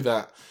we'll do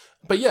that.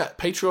 But yeah,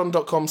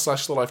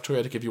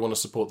 patreon.com/thelifetoyetic if you want to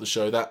support the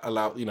show. That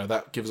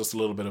gives us a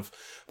little bit of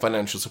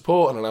financial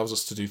support and allows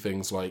us to do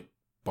things like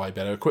buy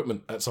better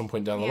equipment at some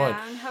point down the line.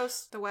 Yeah, and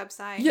host the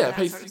website. Yeah, and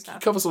that sort of stuff.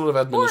 It covers a lot of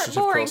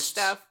administrative boring costs.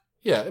 Stuff.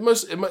 Yeah,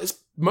 it's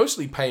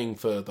mostly paying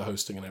for the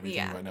hosting and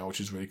everything right now,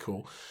 which is really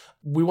cool.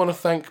 We want to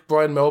thank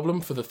Brian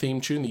Melblom for the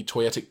theme tune, the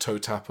Toyetic Toe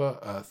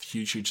Tapper.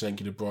 Huge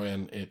thank you to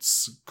Brian.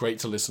 It's great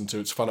to listen to.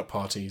 It's fun at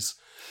parties.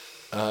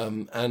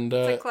 And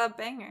it's a club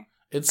banger.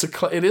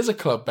 It is a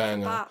club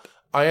banger. Bop.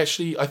 I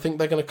think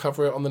they're going to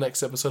cover it on the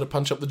next episode of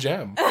Punch Up the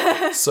Jam.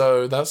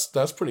 So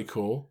that's pretty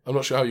cool. I'm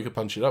not sure how you could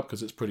punch it up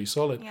because it's pretty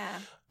solid. Yeah.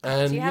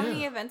 And do you have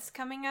any events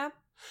coming up?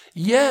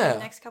 Yeah. In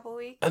the next couple of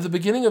weeks? At the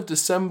beginning of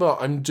December,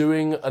 I'm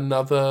doing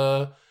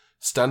another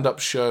stand-up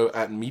show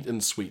at Meat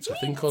and Sweets. I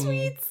love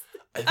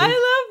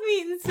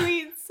Meat and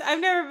Sweets. I've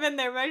never been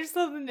there, but I just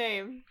love the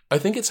name. I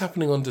think it's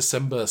happening on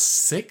December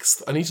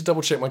 6th. I need to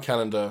double check my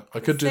calendar. I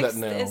could do that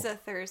now. It's a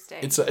Thursday.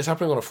 It's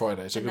happening on a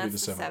Friday, so it could be the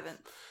 7th.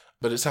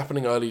 But it's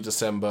happening early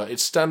December.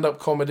 It's stand-up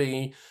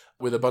comedy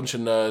with a bunch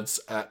of nerds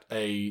at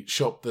a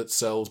shop that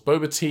sells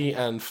boba tea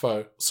and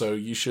pho. So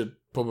you should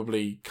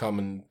probably come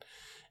and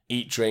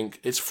eat, drink.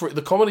 It's free.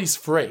 The comedy's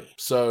free.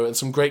 So, and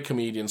some great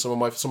comedians, some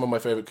of my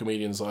favorite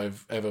comedians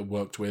I've ever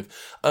worked with.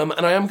 And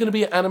I am going to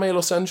be at Anime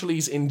Los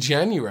Angeles in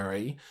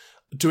January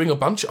doing a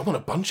bunch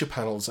of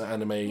panels at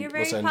Anime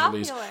Los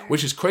Angeles, popular.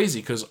 Which is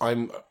crazy because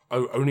I'm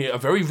only a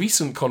very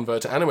recent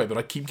convert to anime, but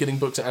I keep getting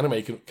booked at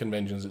anime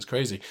conventions. It's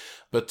crazy.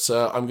 But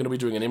I'm going to be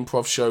doing an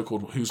improv show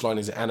called Whose Line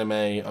Is It Anime?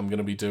 I'm going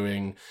to be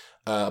doing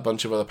a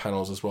bunch of other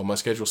panels as well. My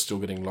schedule's still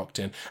getting locked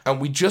in. And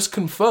we just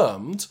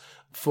confirmed,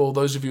 for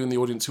those of you in the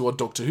audience who are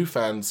Doctor Who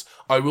fans,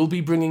 I will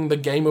be bringing the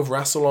game of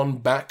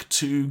Rassilon back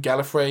to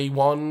Gallifrey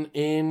 1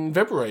 in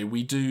February.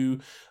 We do,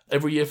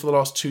 every year for the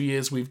last 2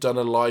 years, we've done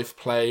a live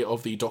play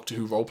of the Doctor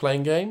Who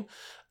role-playing game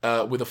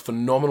with a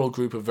phenomenal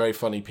group of very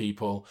funny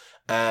people.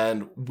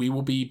 And we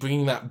will be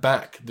bringing that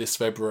back this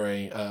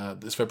February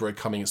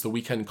coming. It's the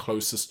weekend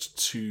closest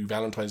to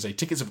Valentine's Day.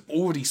 Tickets have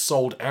already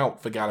sold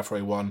out for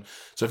Gallifrey 1.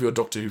 So if you're a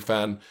Doctor Who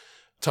fan,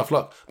 tough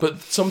luck.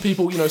 But some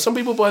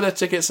people buy their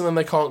tickets and then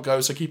they can't go.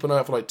 So keep an eye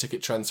out for like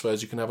ticket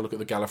transfers. You can have a look at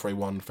the Gallifrey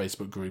 1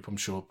 Facebook group. I'm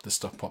sure this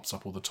stuff pops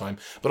up all the time.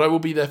 But I will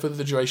be there for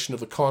the duration of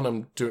the con.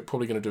 I'm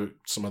probably going to do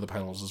some other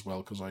panels as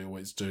well because I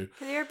always do.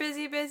 You're a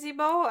busy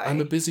boy.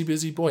 I'm a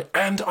busy boy.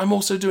 And I'm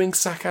also doing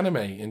SAC Anime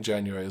in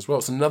January as well.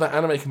 It's another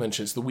anime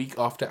convention. It's the week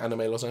after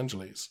Anime Los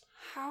Angeles.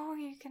 How are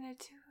you going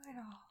to do it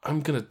all?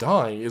 I'm going to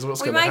die is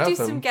what's going to happen. We might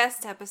do some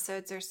guest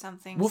episodes or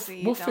something. We'll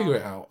figure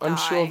it out. I'm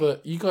sure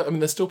that you guys,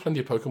 there's still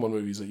plenty of Pokemon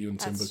movies that you and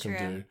Timber can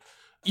do.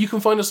 You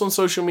can find us on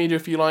social media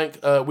if you like.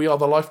 We are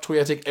The Life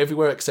Toyetic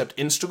everywhere except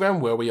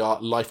Instagram, where we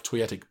are Life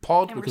Toyetic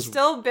Pod. And we're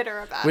still bitter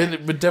about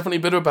it. We're definitely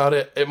bitter about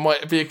it. It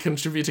might be a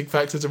contributing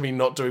factor to me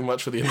not doing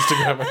much for the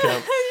Instagram account.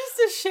 I'm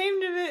just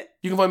ashamed of it.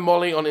 You can find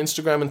Molly on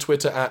Instagram and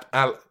Twitter at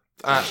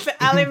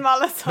Ali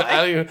Mollis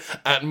Hoy.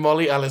 At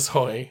Molly Alice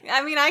Hoy.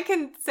 I mean, I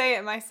can say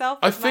it myself.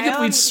 I figured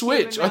we'd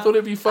switch. I thought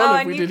it'd be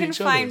fun if we did each other's.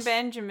 You can find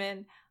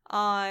Benjamin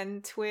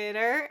on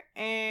Twitter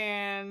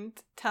and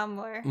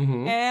Tumblr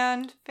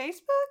and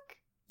Facebook.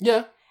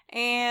 Yeah.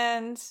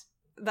 And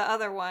the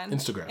other one.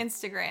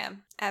 Instagram.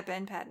 At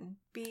Ben Patton.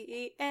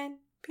 BenPaddon.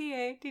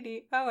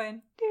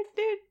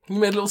 You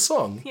made a little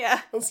song.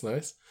 Yeah. That's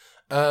nice.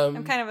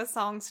 I'm kind of a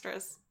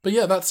songstress. But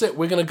yeah, that's it.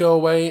 We're going to go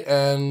away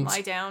and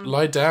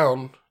lie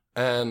down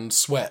and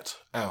sweat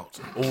out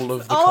all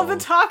of the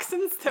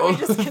toxins that we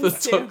just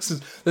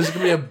consumed. There's going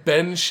to be a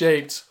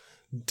Ben-shaped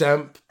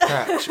damp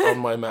patch on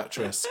my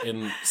mattress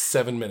in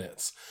 7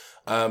 minutes.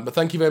 But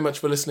thank you very much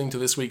for listening to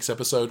this week's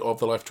episode of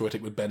The Life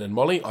Toyetic with Ben and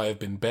Molly. I have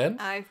been Ben.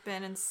 I've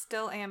been and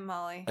still am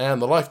Molly.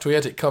 And The Life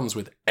Toyetic comes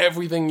with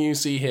everything you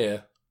see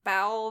here.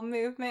 Bowel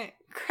movement,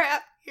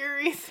 crap,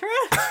 urethra.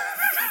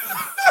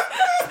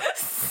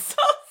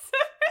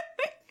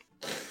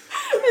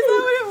 Is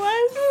that what it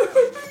was?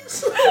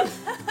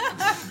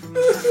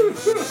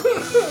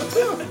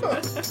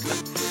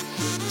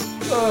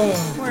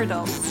 We're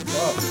adults.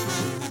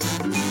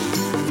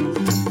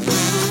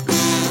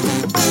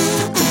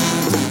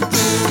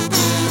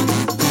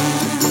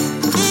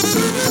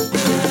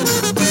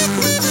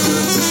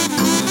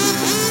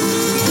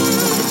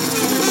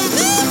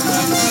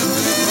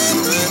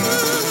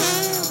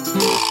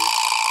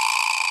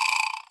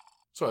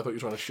 Sorry, I thought you were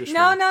trying to shush me.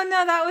 No,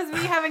 that was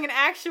me having an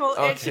actual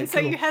itch, and so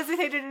you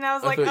hesitated, and I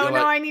was like, oh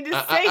no, I need to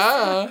say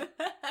something.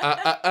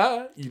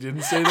 You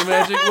didn't say the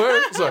magic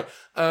word. Sorry.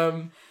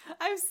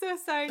 I'm so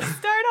sorry.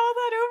 Start all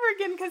that over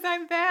again, because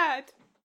I'm bad.